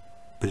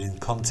 but in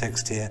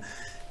context here,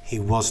 he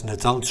was an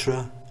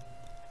adulterer.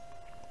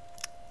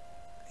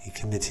 He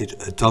committed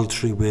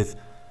adultery with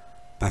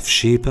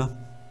Bathsheba.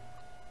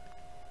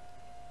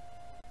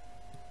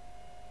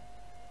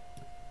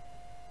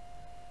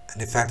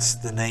 And if that's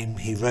the name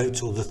he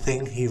wrote, or the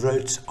thing he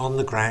wrote on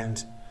the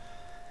ground,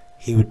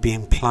 he would be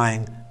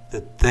implying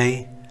that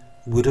they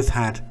would have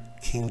had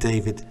King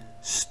David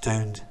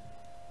stoned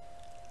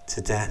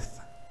to death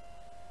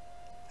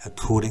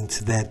according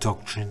to their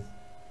doctrine.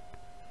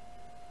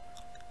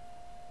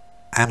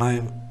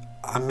 And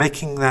I'm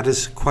making that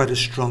as quite a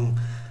strong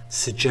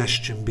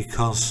suggestion,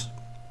 because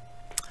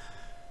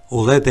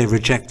although they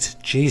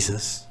reject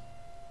Jesus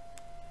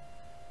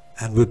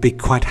and would be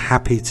quite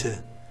happy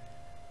to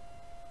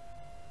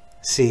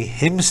see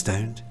him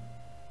stoned,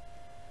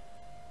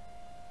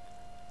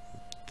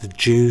 the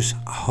Jews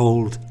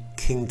hold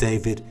King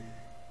David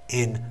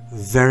in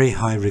very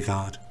high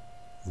regard,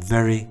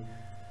 very,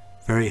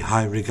 very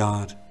high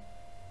regard.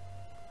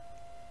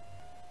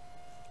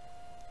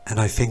 And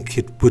I think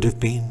it would have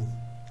been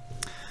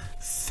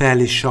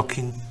fairly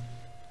shocking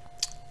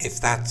if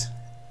that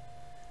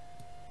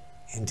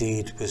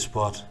indeed was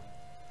what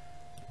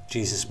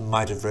Jesus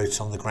might have wrote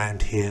on the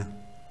ground here,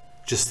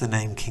 just the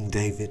name King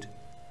David.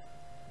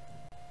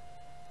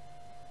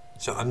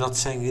 So I'm not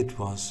saying it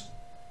was,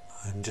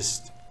 I'm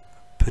just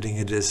putting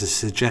it as a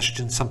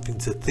suggestion, something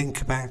to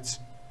think about.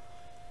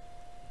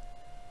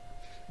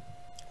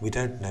 We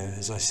don't know,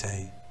 as I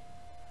say.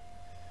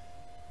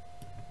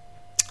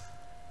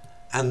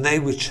 And they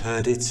which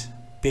heard it,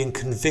 being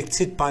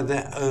convicted by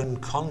their own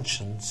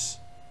conscience,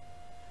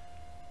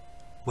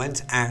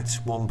 went out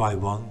one by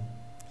one,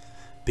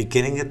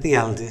 beginning at the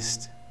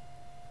eldest,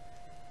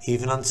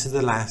 even unto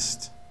the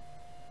last.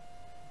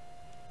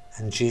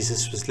 And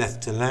Jesus was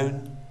left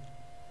alone,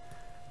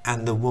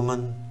 and the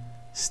woman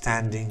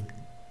standing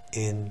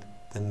in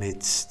the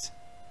midst.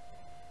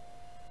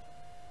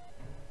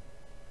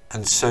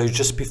 And so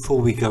just before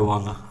we go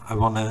on, I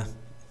want to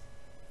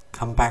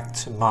come back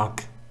to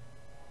Mark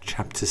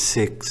chapter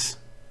 6,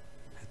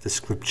 the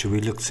scripture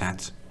we looked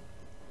at.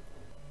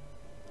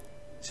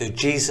 So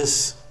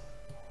Jesus,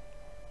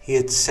 he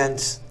had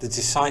sent the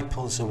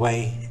disciples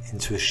away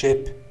into a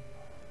ship,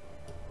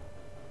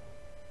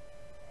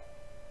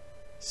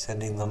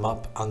 sending them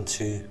up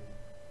unto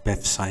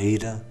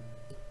Bethsaida.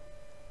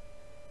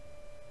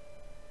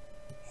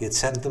 He had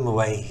sent them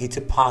away. He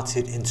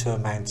departed into a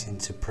mountain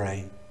to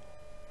pray.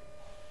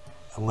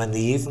 And when the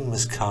even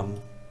was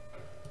come,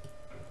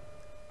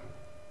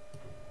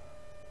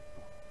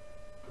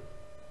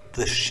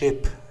 the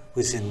ship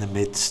was in the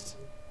midst.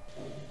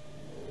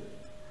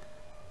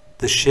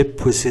 The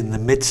ship was in the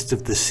midst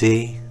of the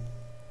sea,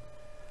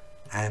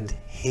 and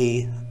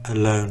he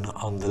alone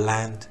on the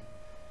land.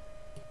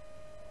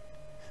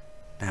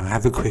 Now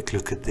have a quick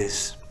look at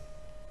this.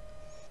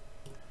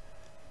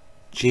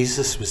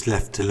 Jesus was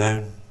left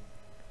alone,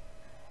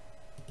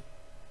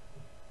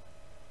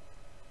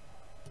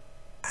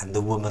 and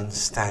the woman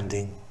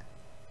standing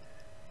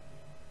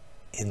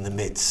in the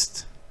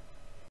midst.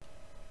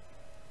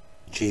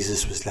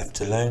 Jesus was left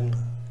alone,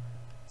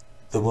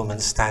 the woman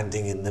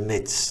standing in the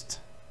midst.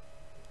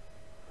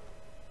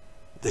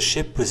 The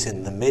ship was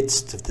in the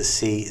midst of the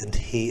sea, and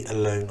he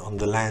alone on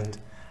the land,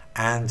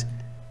 and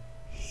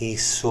he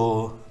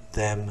saw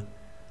them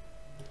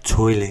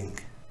toiling.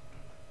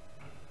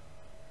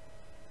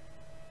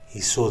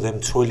 He saw them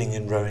toiling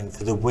and rowing,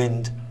 for the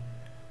wind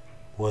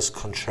was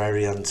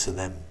contrary unto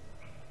them.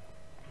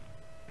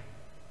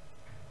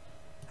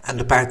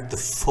 And about the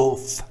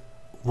 4th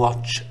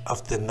watch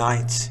of the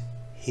night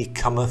he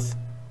cometh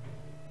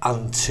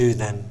unto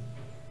them.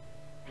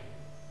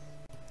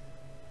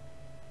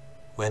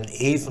 When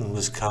even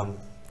was come,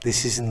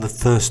 this is in the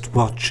 1st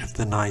watch of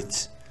the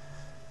night,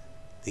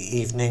 the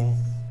evening,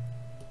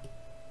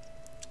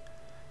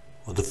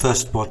 or the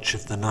 1st watch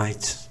of the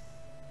night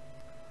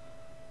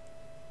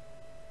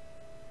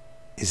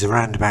is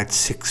around about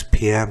 6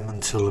 p.m.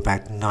 until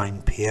about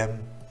 9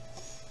 p.m.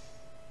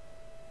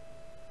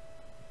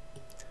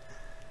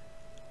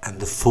 And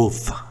the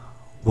 4th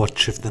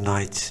watch of the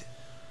night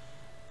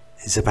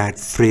is about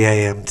 3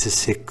 a.m. to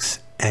 6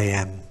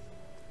 a.m.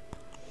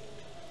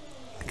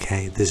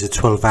 Okay, there's a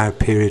 12-hour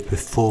period with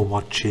 4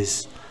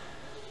 watches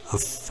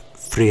of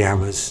 3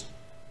 hours.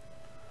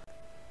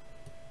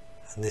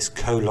 And this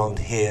colon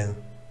here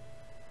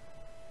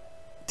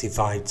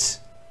divides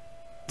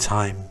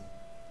time.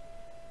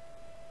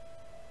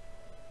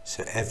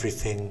 So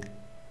everything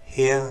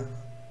here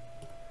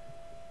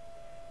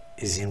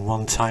is in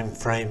one time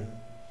frame,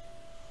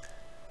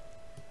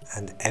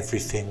 and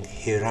everything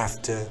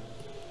hereafter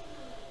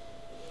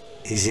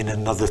is in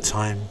another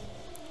time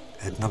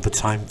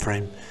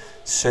frame.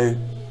 So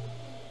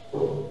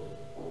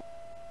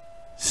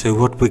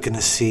what we're going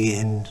to see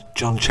in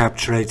John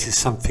chapter 8 is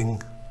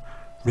something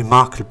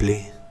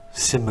remarkably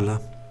similar.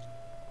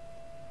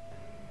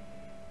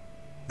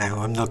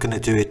 Now, I'm not going to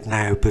do it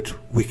now, but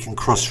we can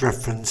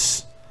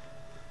cross-reference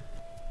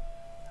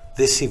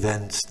this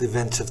event, the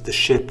event of the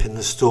ship in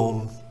the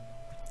storm,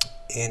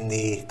 in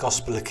the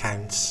Gospel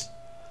accounts.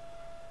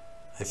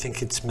 I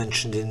think it's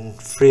mentioned in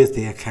 3 of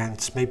the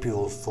accounts, maybe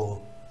all 4.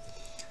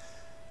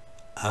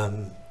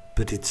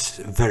 But it's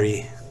a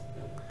very,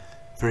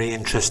 very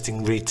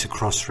interesting read to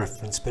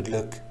cross-reference. But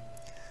look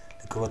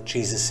at what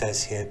Jesus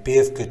says here. Be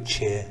of good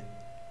cheer,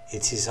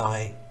 it is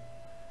I.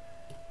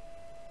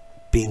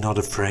 Be not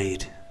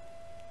afraid.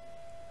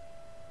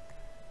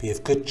 Be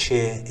of good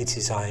cheer, it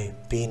is I.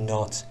 Be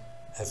not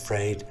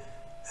afraid.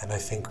 And I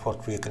think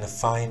what we're going to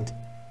find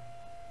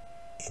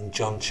in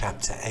John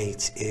chapter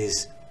 8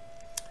 is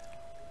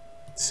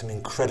some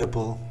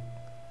incredible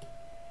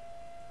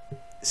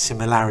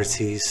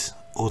similarities,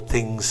 or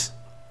things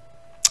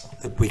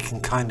that we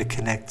can kind of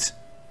connect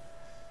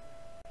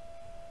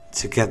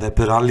together.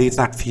 But I'll leave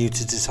that for you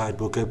to decide.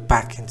 We'll go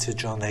back into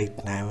John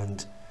 8 now,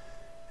 and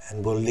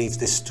we'll leave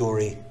this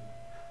story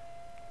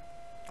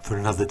for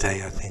another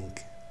day, I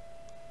think.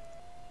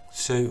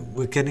 So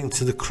we're getting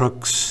to the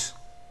crux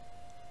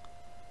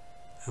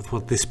of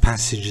what this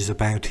passage is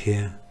about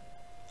here.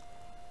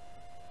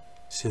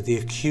 So the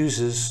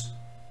accusers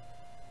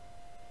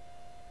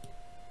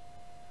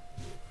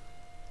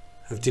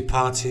have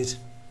departed,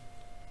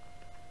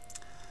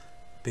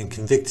 been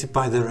convicted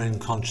by their own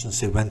conscience.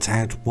 They went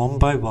out one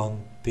by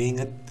one,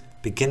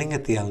 beginning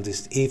at the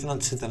eldest, even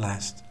unto the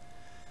last.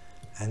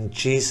 And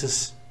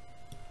Jesus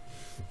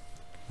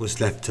was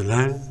left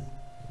alone.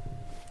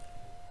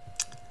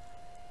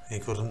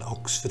 You've got an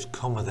Oxford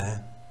comma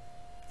there,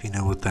 if you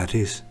know what that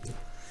is. It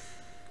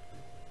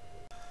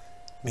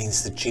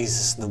means that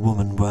Jesus and the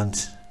woman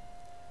weren't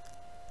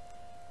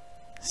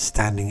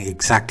standing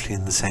exactly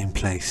in the same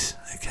place,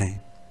 okay?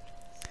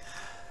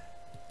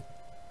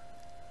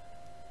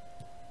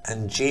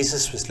 And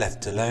Jesus was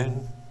left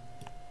alone.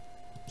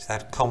 So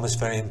that comma is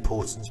very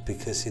important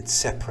because it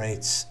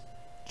separates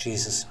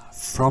Jesus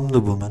from the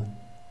woman,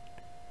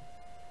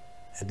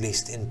 at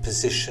least in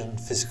position,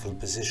 physical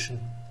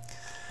position,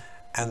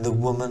 and the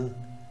woman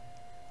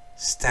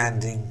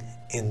standing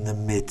in the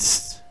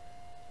midst.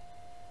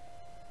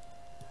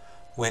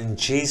 When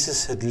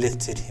Jesus had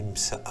lifted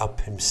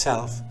up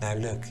himself, now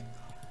look,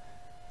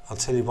 I'll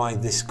tell you why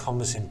this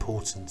comma is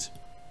important,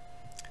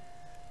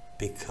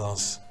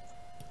 because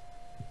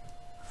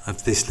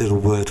of this little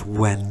word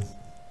when.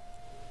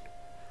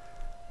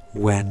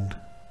 When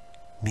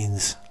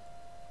means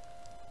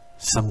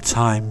some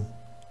time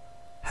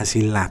has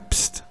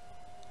elapsed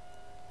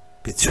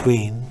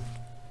between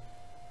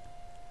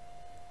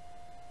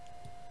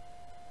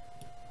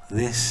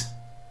this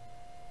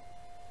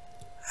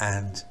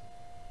and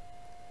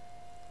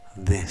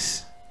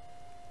this.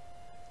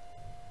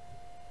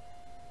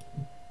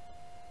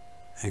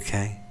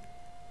 Okay?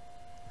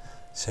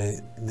 So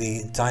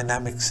the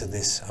dynamics of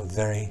this are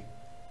very,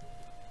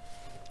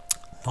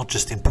 not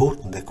just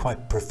important, they're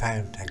quite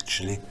profound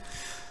actually.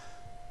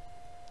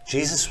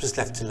 Jesus was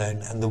left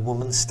alone and the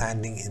woman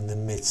standing in the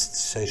midst.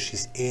 So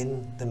she's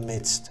in the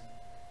midst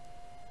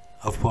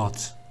of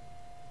what?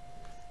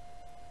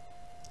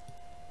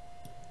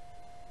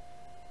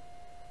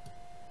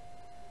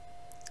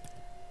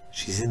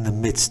 She's in the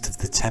midst of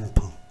the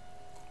temple.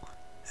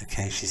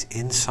 Okay, she's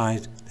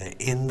inside, they're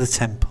in the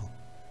temple.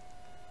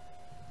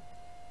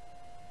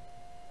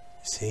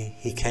 See,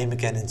 he came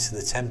again into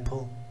the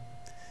temple.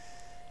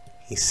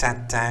 He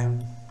sat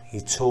down,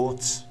 he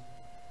taught.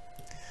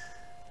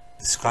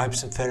 The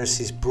scribes and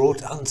Pharisees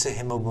brought unto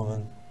him a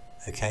woman,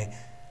 okay,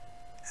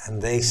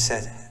 and they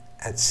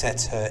had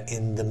set her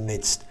in the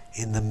midst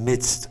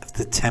of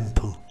the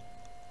temple,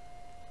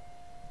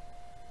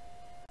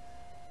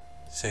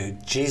 So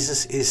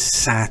Jesus is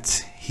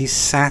sat. He's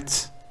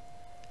sat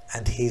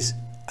and he's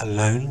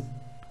alone.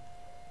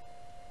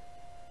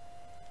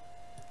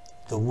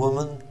 The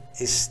woman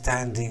is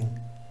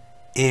standing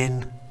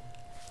in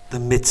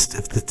the midst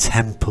of the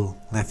temple.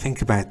 Now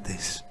think about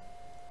this.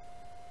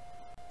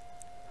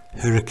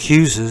 Her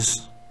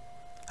accusers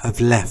have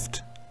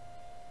left.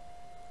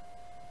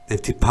 They've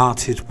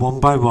departed one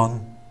by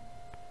one.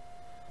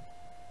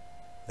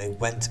 They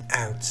went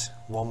out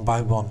one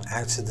by one,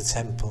 out of the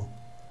temple.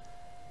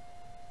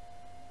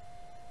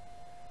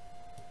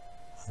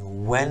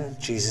 And when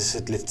Jesus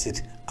had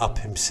lifted up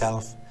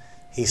himself,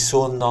 he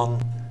saw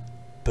none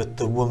but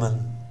the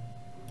woman.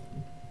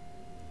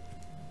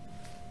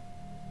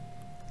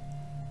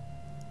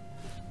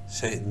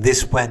 So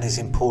this when is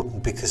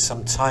important because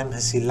some time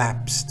has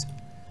elapsed.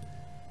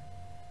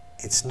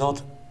 It's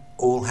not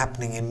all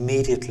happening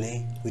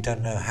immediately. We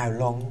don't know how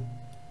long.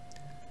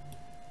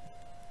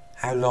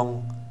 How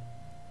long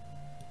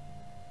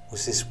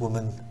was this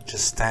woman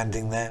just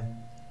standing there?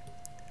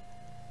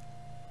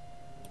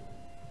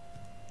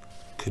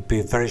 Could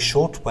be a very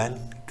short when.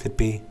 It could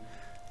be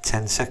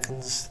 10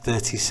 seconds,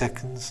 30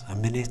 seconds, a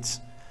minute,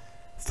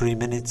 3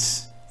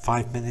 minutes,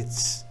 5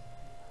 minutes.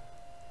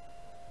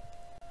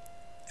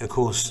 Of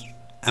course,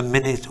 a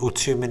minute or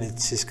 2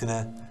 minutes is going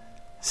to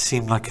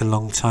seem like a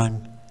long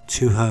time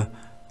to her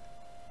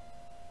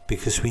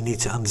because we need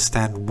to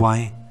understand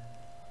why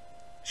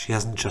she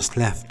hasn't just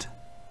left.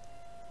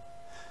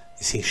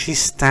 You see, she's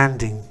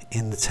standing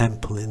in the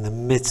temple, in the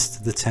midst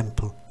of the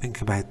temple.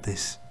 Think about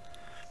this.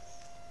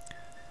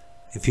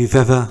 If you've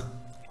ever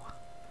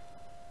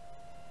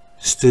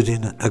stood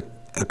in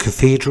a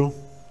cathedral,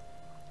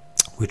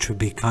 which would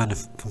be kind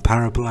of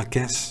comparable, I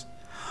guess,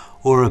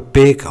 or a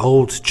big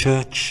old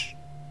church.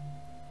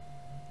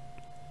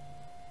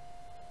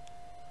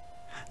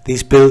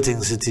 These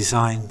buildings are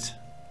designed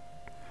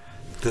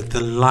that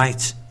the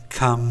light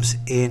comes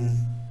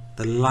in.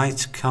 The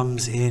light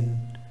comes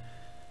in,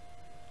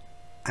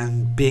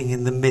 and being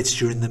in the midst,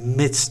 you're in the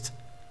midst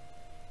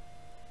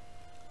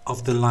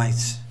of the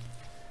light.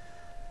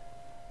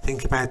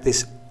 Think about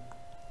this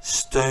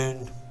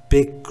stone,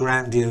 big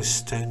grandiose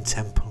stone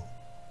temple,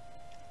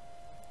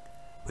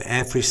 where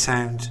every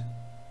sound,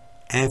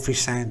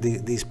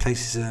 these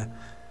places are,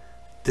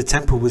 the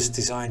temple was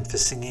designed for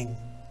singing.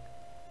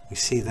 We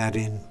see that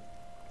in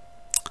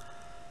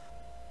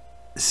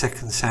 2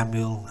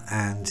 Samuel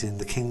and in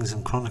the Kings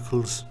and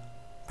Chronicles,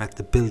 about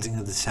the building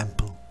of the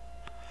temple,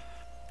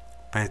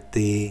 about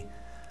the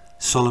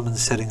Solomon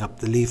setting up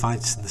the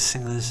Levites and the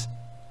singers.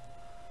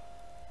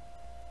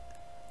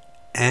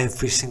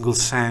 Every single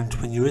sound,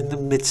 when you're in the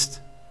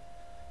midst,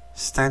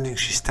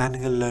 she's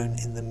standing alone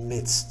in the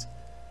midst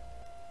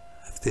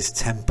of this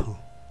temple.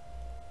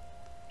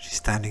 She's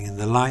standing in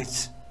the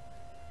light.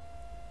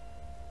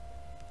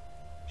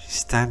 She's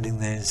standing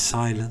there in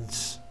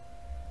silence.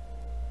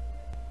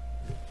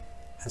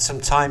 And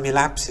some time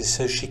elapses,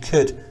 so she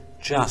could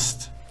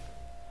just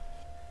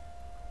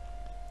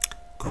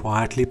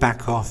quietly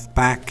back off,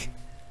 back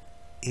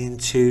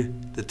into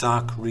the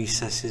dark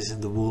recesses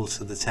in the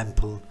walls of the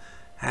temple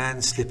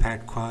and slip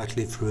out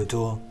quietly through a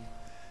door.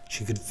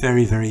 She could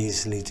very, very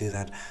easily do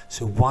that.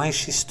 So why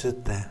she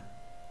stood there,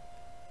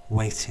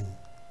 waiting?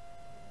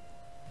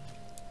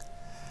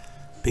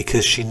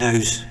 Because she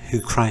knows who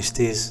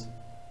Christ is.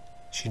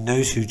 She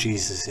knows who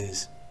Jesus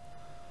is.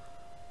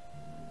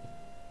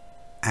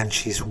 And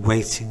she's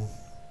waiting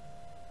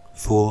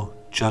for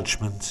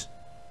judgment.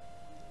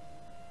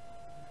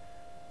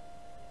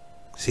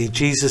 See,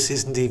 Jesus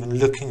isn't even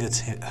looking at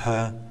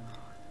her.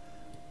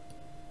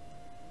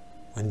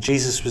 When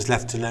Jesus was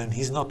left alone,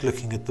 he's not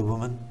looking at the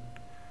woman.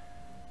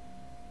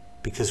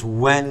 Because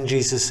when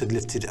Jesus had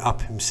lifted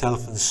up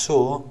himself and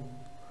saw,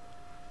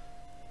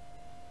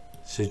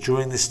 so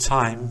during this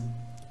time,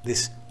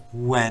 this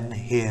when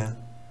here,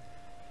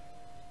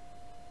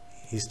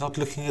 he's not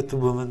looking at the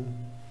woman.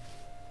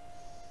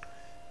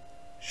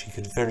 She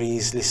could very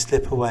easily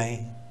slip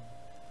away.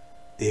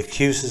 The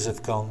accusers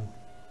have gone.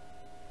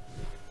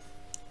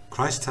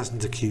 Christ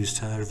hasn't accused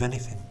her of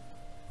anything.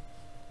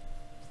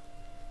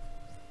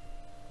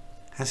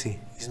 Has he?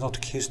 He's not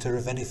accused her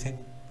of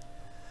anything.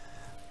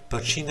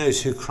 But she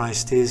knows who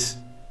Christ is.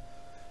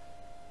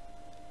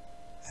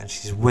 And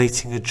she's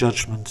waiting a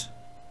judgment.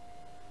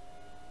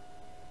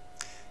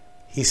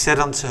 He said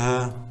unto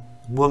her,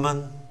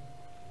 Woman,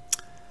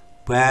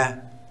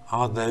 where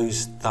are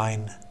those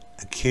thine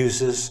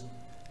accusers?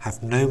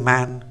 Have no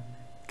man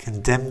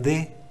condemned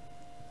thee?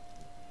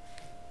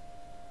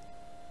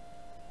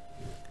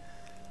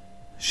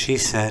 She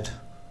said,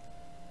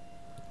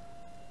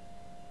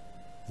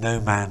 No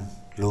man,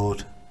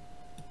 Lord.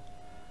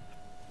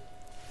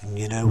 And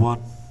you know what?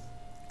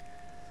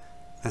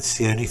 That's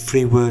the only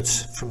 3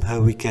 words from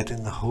her we get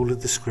in the whole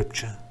of the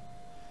scripture.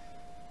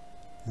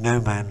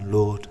 No man,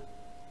 Lord.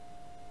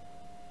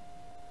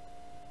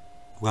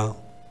 Well,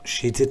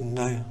 she didn't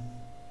know.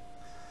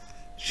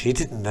 She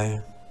didn't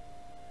know.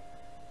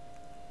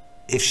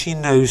 If she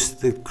knows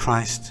that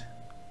Christ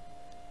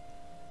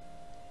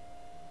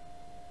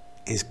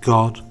is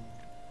God,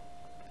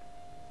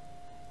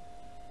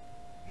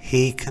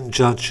 he can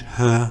judge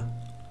her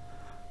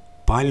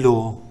by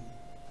law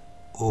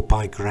or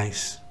by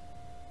grace.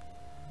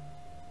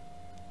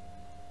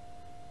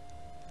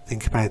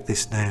 Think about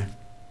this now.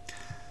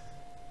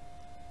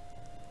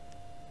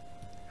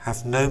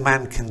 Have no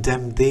man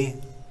condemned thee?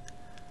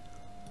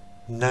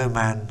 No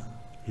man,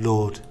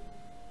 Lord.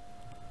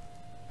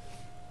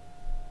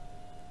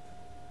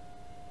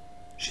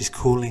 She's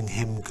calling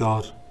him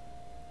God.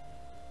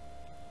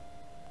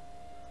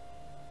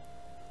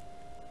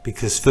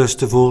 Because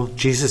first of all,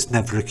 Jesus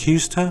never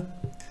accused her.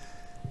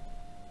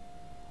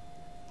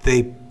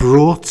 The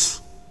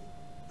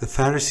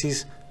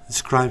Pharisees and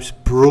scribes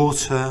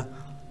brought her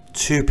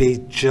to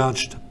be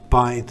judged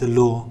by the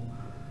law.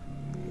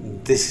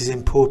 This is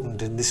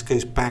important, and this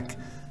goes back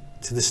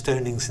to the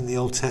stonings in the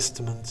Old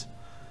Testament.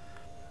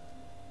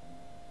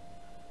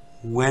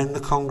 When the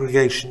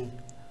congregation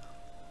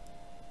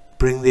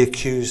bring the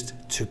accused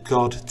to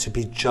God to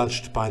be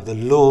judged by the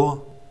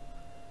law,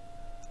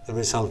 the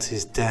result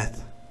is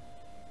death.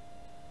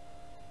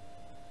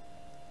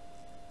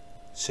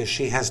 So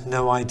she has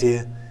no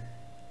idea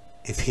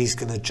if he's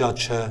going to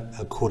judge her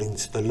according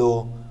to the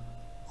law,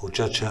 or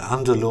judge her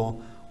under law,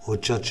 or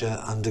judge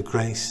her under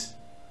grace.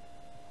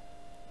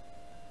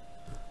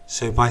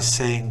 So by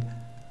saying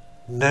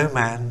no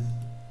man,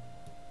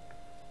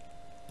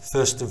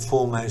 first and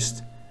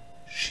foremost,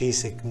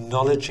 she's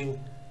acknowledging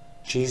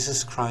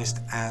Jesus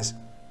Christ as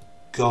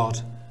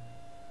God.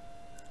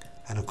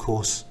 And of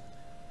course,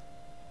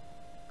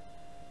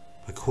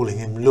 by calling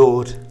him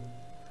Lord,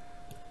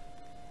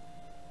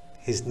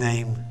 his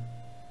name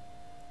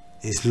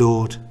is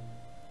Lord.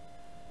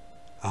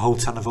 A whole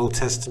ton of Old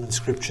Testament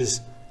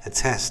scriptures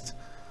attest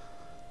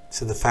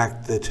to the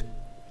fact that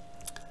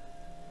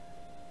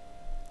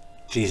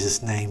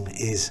Jesus' name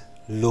is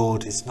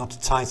Lord. It's not a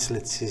title,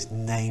 it's his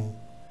name.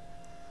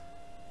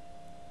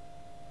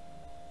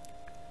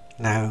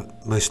 Now,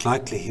 most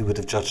likely he would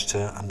have judged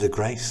her under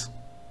grace.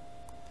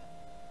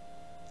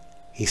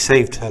 He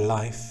saved her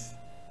life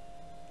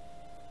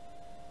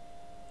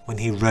when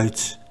he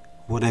wrote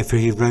whatever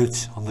he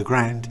wrote on the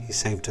ground. He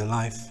saved her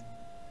life.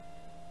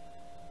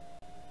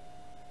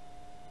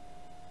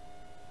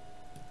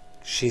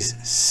 She's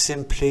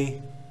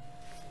simply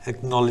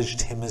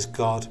acknowledged him as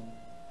God.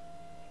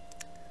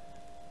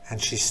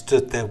 And she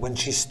stood there. When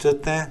she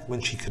stood there,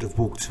 when she could have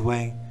walked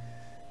away,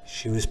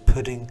 she was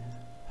putting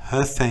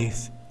her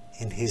faith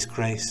in his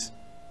grace.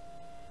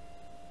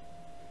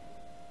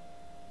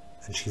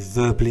 And she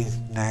verbally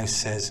now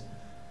says,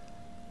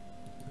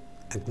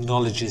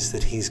 acknowledges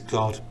that he's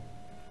God.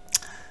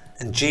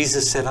 And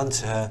Jesus said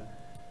unto her,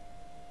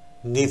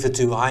 neither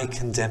do I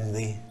condemn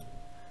thee.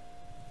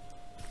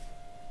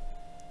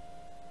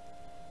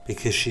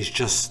 Because she's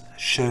just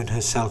shown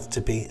herself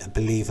to be a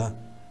believer.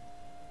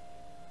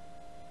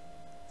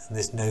 And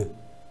there's no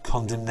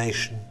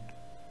condemnation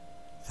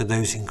for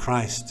those in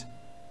Christ.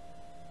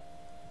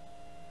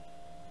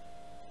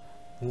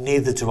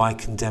 Neither do I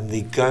condemn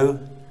thee. Go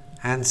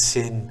and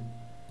sin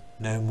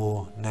no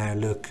more. Now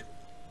look.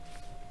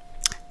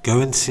 Go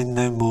and sin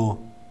no more.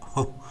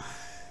 Oh.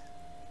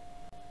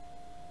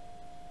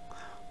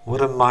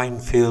 What a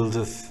minefield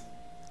of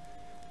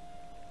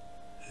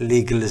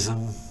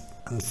legalism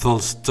and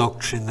false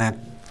doctrine that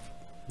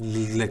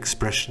little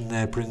expression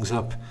there brings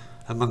up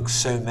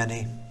amongst so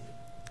many.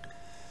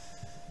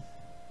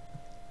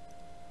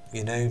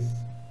 You know,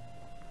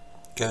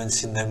 go and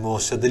sin no more.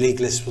 So the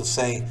legalists will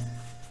say,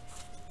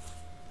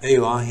 there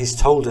you are, he's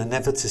told her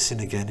never to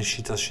sin again. If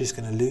she does, she's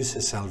going to lose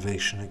her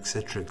salvation,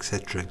 etc.,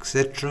 etc.,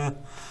 etc.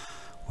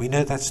 We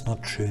know that's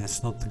not true.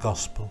 That's not the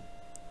gospel.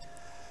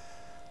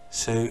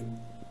 So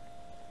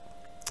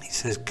he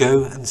says,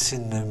 go and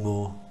sin no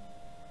more.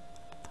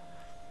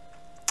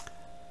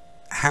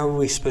 How are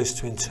we supposed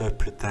to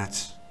interpret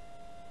that?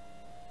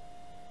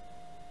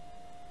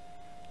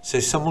 So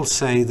some will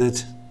say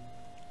that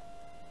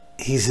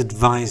he's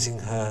advising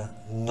her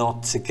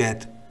not to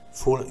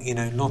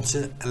not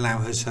to allow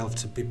herself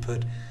to be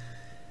put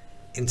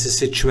into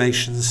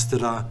situations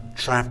that are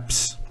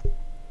traps,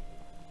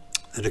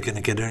 that are going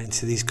to get her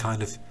into these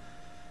kind of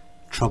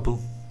trouble.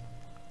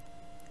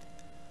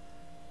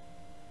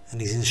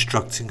 And he's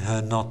instructing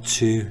her not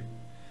to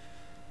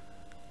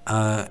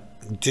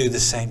do the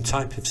same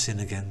type of sin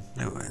again.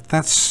 Now,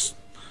 I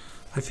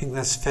think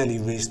that's fairly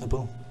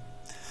reasonable.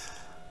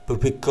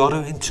 But we've got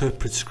to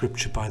interpret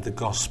Scripture by the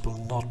gospel,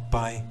 not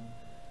by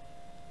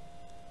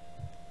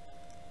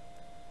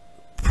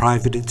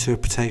private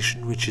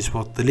interpretation, which is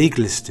what the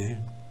legalists do.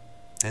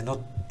 They're not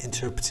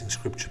interpreting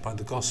Scripture by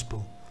the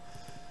gospel.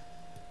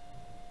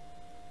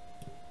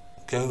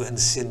 Go and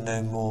sin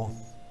no more.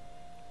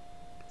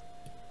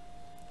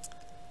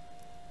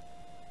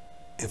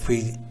 If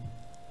we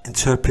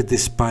interpret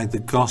this by the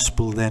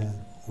gospel,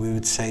 then we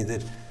would say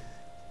that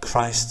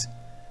Christ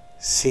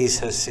sees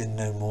her sin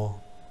no more.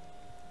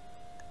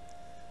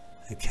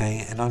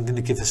 Okay, and I'm going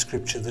to give a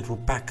scripture that will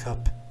back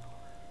up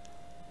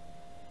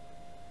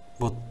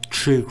what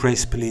true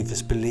grace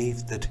believers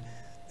believe, that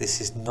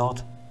this is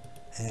not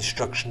an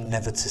instruction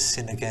never to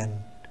sin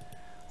again,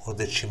 or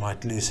that she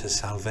might lose her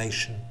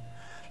salvation.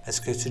 Let's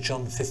go to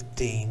John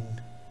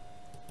 15.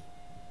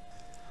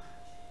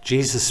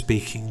 Jesus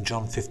speaking,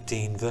 John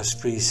 15 verse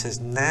 3 says,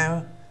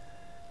 "Now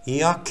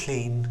ye are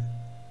clean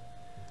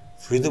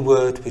through the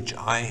word which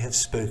I have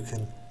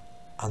spoken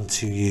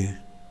unto you."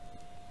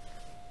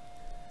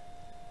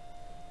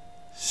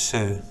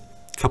 So,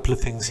 a couple of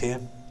things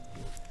here.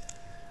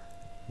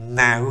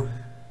 Now,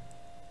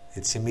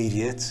 it's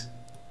immediate.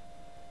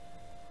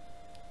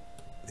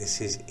 This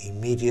is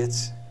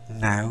immediate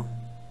now.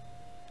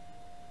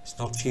 It's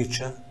not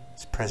future,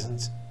 it's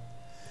present.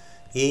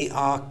 Ye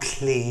are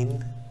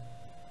clean.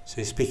 So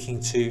he's speaking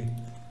to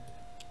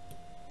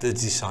the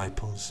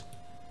disciples.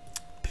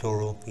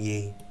 Plural,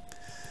 ye.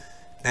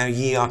 Now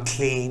ye are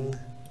clean.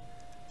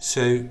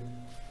 So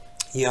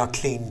ye are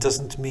clean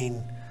doesn't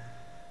mean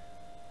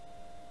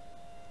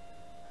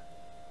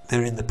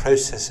they're in the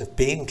process of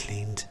being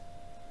cleaned.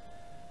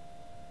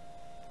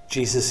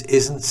 Jesus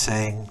isn't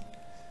saying,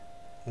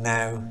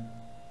 now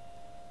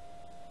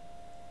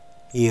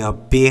ye are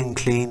being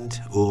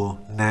cleaned, or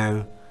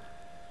now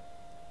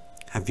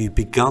have you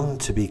begun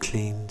to be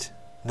cleaned.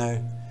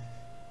 No.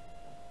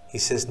 He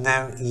says,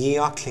 now ye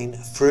are clean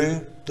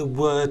through the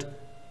word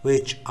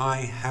which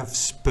I have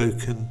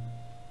spoken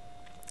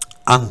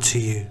unto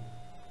you.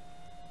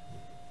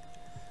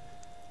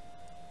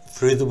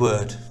 Through the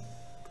word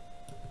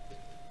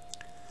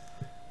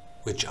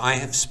which I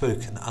have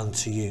spoken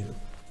unto you.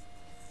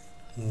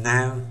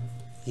 Now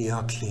ye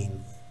are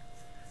clean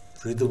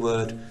through the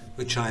word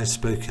which I have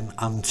spoken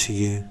unto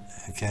you.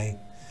 Okay,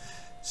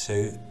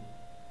 so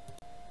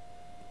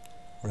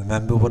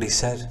remember what he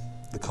said.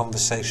 The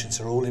conversations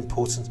are all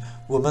important.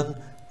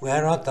 Woman,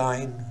 where are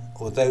thine,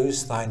 or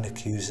those thine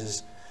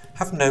accusers?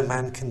 Have no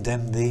man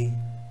condemned thee?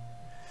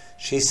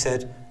 She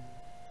said,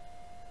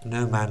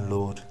 no man,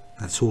 Lord.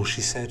 That's all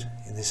she said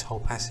in this whole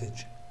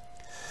passage.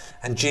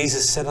 And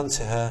Jesus said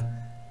unto her,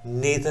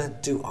 neither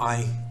do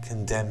I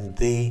condemn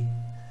thee.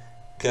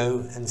 Go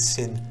and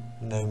sin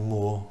no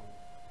more.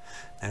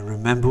 Now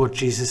remember what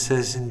Jesus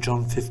says in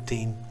John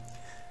 15.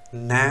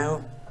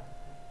 Now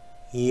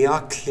ye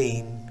are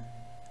clean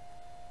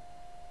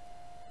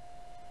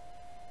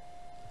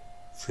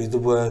through the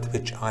word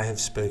which I have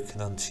spoken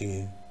unto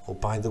you, or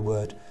by the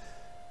word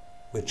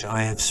which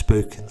I have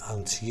spoken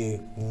unto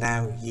you.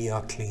 Now ye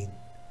are clean.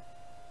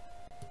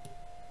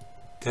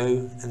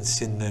 Go and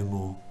sin no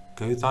more.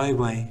 Go thy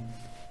way.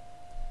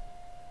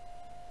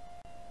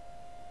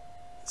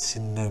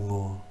 Sin no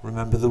more.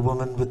 Remember the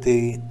woman with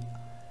the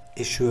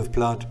issue of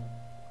blood?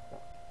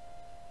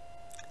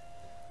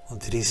 What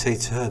did he say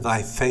to her?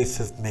 Thy faith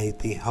hath made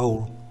thee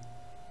whole.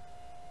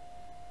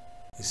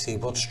 You see,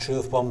 what's true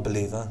of one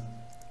believer,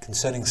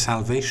 concerning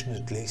salvation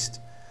at least,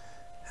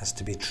 has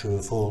to be true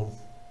of all.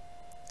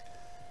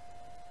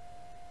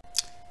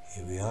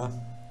 Here we are.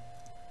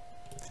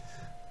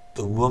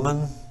 The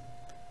woman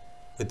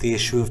with the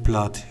issue of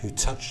blood who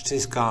touched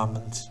his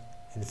garment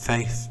in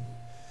faith.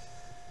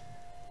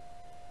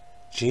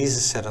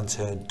 Jesus said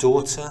unto her,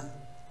 daughter,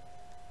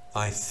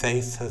 thy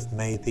faith hath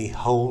made thee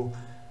whole.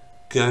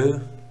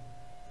 Go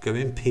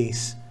in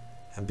peace,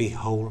 and be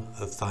whole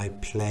of thy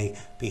plague.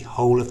 Be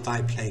whole of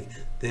thy plague.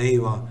 There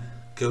you are.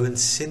 Go and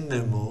sin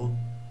no more.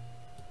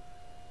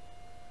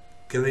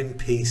 Go in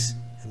peace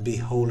and be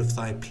whole of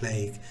thy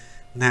plague.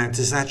 Now,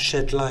 does that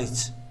shed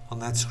light on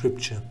that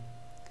scripture?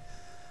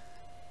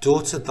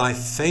 Daughter, thy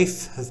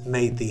faith hath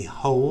made thee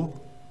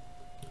whole.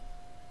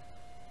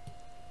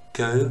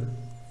 Go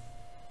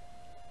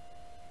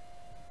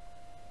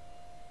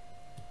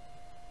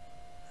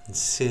and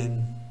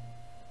sin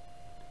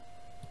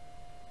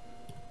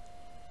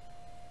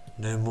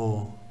no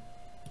more.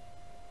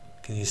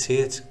 Can you see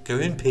it? Go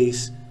in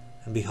peace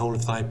and be whole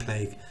of thy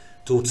plague.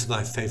 Daughter,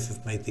 thy faith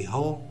hath made thee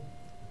whole.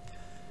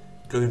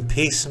 Go in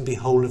peace and be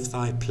whole of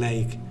thy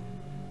plague.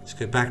 Let's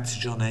go back to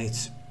John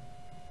 8.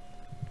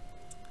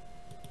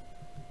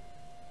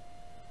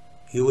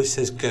 He always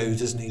says go,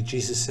 doesn't he?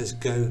 Jesus says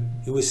go.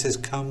 He always says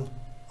come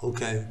or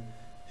go. Have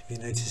you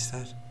noticed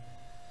that?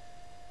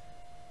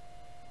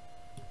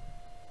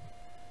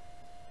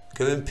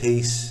 Go in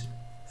peace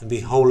and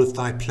be whole of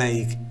thy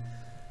plague,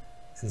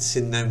 and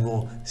sin no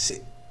more. See,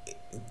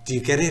 do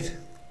you get it?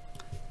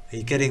 Are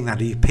you getting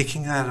that? Are you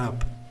picking that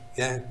up?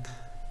 Yeah.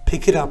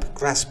 Pick it up,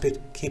 grasp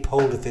it, keep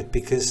hold of it,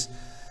 because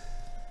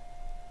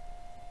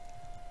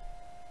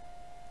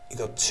you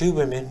got two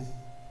women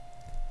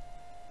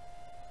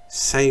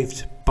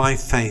saved by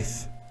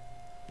faith.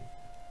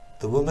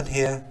 The woman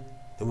here,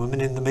 the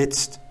woman in the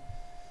midst.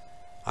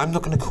 I'm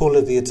not going to call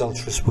her the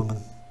adulterous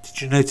woman.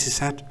 Did you notice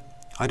that?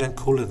 I don't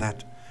call her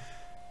that.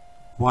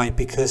 Why?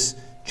 Because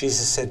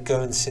Jesus said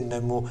go and sin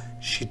no more.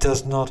 She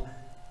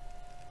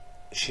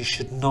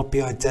should not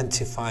be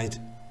identified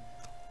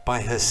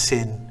by her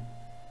sin.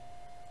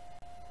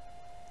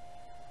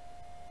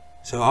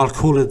 So I'll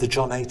call her the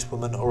John 8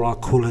 woman, or I'll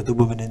call her the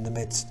woman in the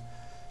midst.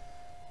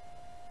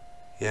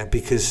 Yeah,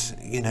 because,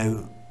 you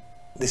know,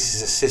 this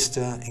is a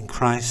sister in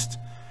Christ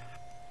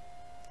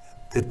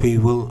that we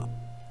will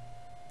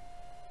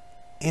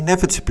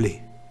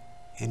inevitably,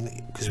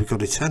 because we've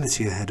got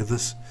eternity ahead of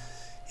us,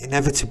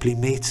 inevitably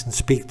meet and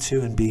speak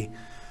to and be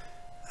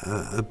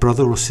a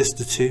brother or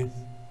sister to.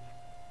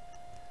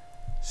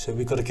 So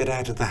we've got to get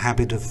out of the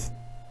habit of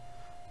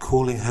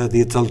calling her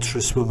the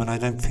adulterous woman. I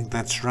don't think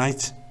that's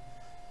right.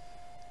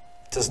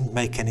 It doesn't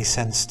make any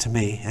sense to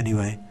me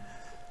anyway.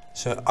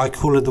 So I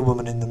call her the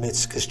woman in the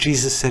midst, because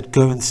Jesus said,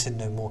 go and sin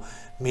no more,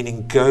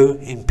 meaning go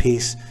in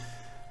peace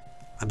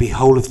and be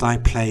whole of thy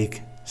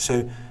plague.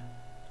 So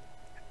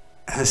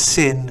her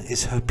sin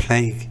is her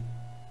plague.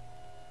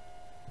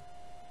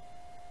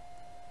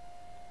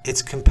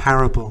 It's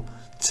comparable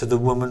to the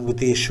woman with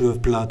the issue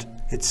of blood.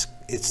 It's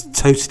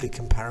totally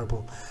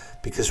comparable,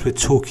 because we're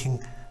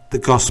talking the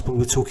gospel,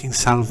 we're talking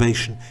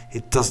salvation.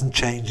 It doesn't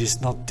change,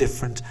 it's not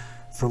different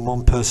from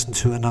one person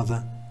to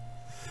another.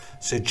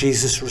 So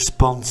Jesus'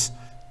 response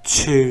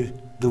to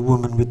the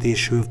woman with the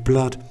issue of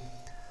blood,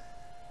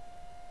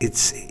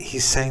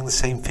 he's saying the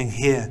same thing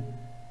here.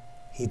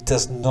 He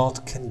does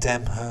not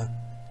condemn her.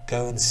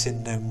 Go and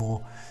sin no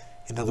more.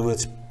 In other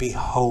words, be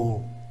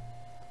whole.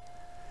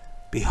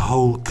 Be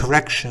whole.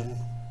 Correction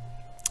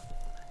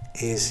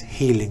is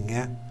healing,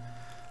 yeah?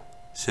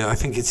 So I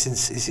think is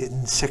it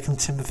in 2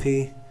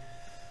 Timothy?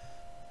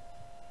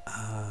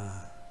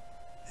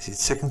 Is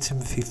it 2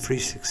 Timothy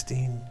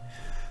 3:16?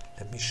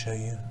 Let me show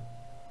you.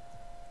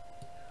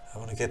 I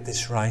want to get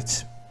this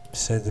right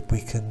so that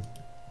we can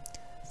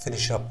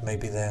finish up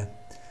maybe there.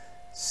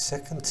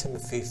 2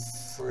 Timothy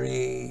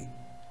 3.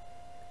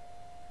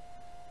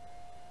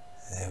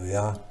 There we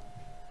are.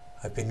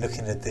 I've been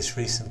looking at this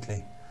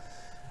recently.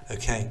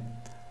 Okay.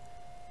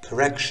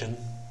 Correction.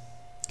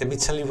 Let me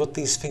tell you what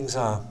these things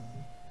are.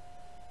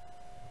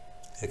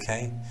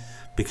 Okay?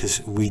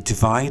 Because we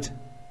divide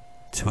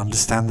to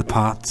understand the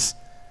parts,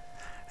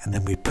 and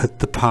then we put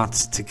the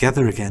parts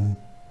together again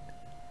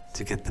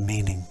to get the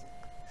meaning.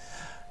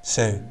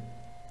 So,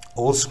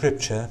 all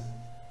scripture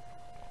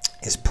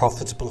is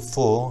profitable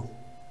for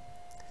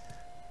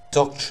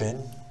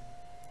doctrine.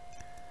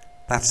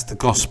 That's the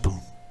gospel.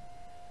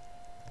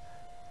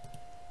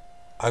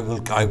 I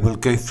will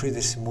go through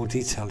this in more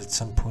detail at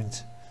some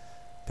point,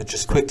 but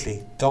just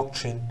quickly,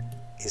 doctrine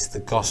is the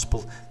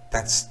gospel.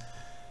 That's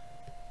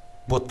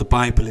what the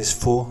Bible is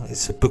for.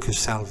 It's a book of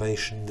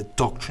salvation. The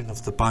doctrine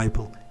of the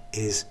Bible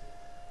is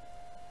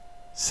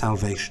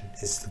salvation.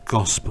 It's the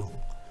gospel.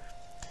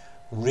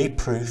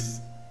 Reproof,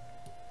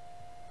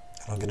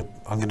 and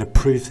I'm going to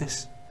prove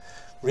this.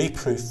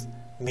 Reproof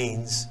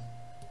means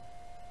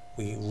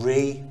we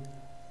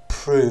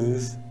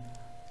reprove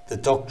the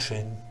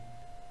doctrine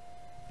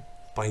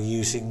by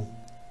using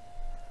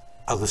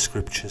other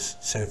scriptures.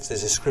 So if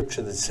there's a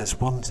scripture that says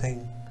one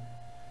thing,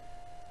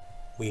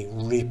 we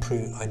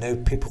reproof. I know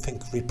people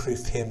think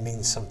reproof here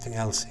means something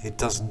else. It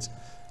doesn't,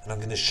 and I'm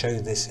going to show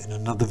this in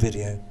another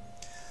video.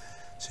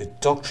 So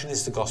doctrine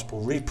is the gospel.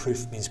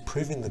 Reproof means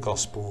proving the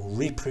gospel,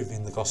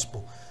 reproving the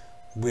gospel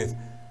with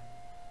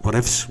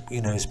whatever,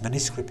 as many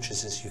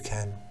scriptures as you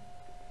can.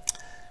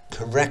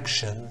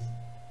 Correction,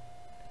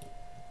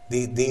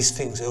 these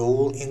things are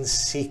all in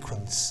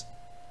sequence.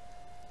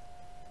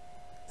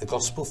 The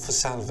gospel for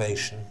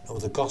salvation, or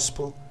the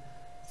gospel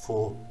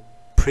for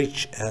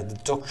the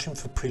doctrine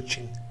for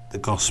preaching the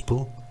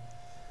gospel,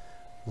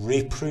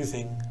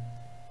 reproving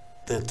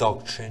the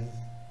doctrine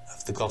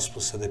of the gospel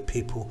so that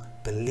people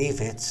believe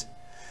it,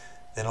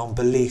 then on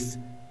belief,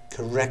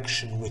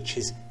 correction, which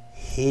is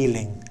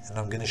healing. And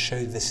I'm going to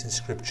show this in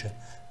scripture,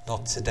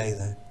 not today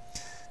though.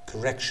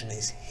 Correction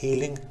is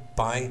healing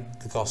by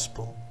the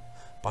gospel,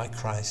 by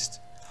Christ,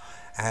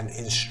 and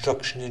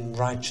instruction in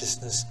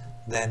righteousness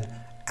then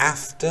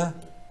after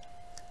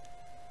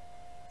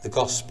the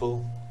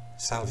gospel,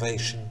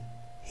 salvation,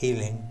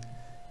 healing,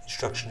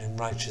 instruction in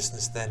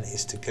righteousness then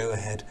is to go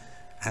ahead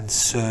and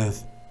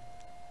serve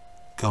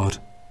God.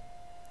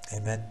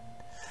 Amen.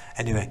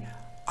 Anyway,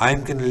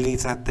 I'm going to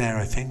leave that there.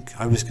 I think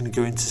I was going to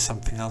go into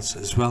something else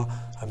as well.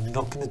 I'm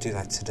not going to do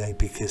that today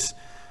because,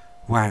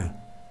 wow,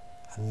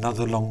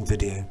 another long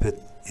video, but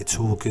it's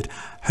all good.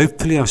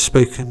 Hopefully I've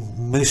spoken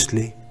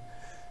mostly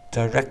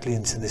directly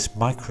into this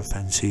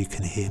microphone so you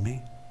can hear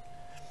me,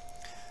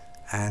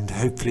 and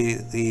hopefully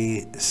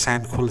the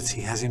sound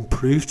quality has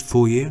improved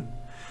for you,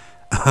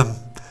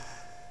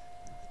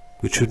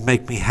 which would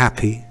make me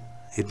happy.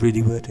 It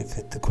really would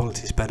if the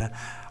quality is better.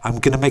 I'm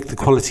going to make the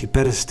quality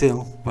better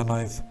still when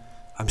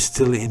I'm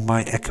still in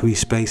my echoey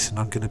space, and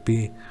I'm going to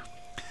be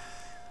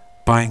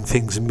buying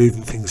things and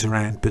moving things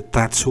around, but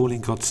that's all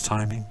in God's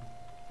timing.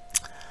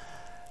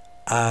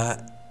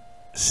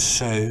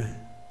 So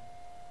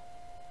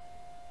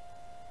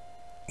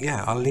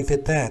yeah, I'll leave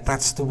it there.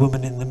 That's the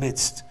woman in the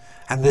midst,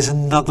 and there's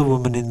another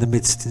woman in the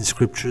midst in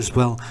scripture as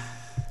well,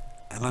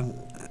 and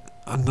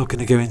I'm not going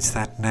to go into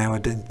that now, I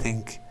don't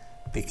think,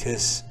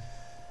 because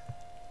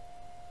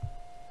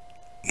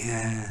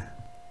yeah,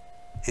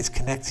 it's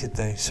connected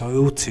though, so I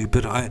ought to,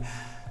 but I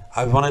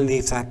want to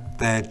leave that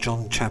there,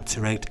 John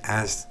chapter 8,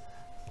 as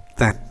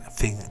that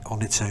thing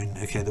on its own.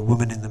 Okay, the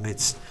woman in the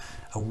midst,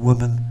 a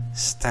woman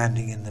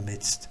standing in the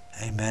midst.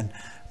 Amen.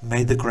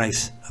 May the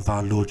grace of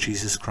our Lord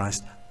Jesus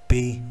Christ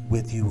be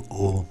with you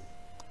all.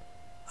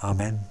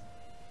 Amen.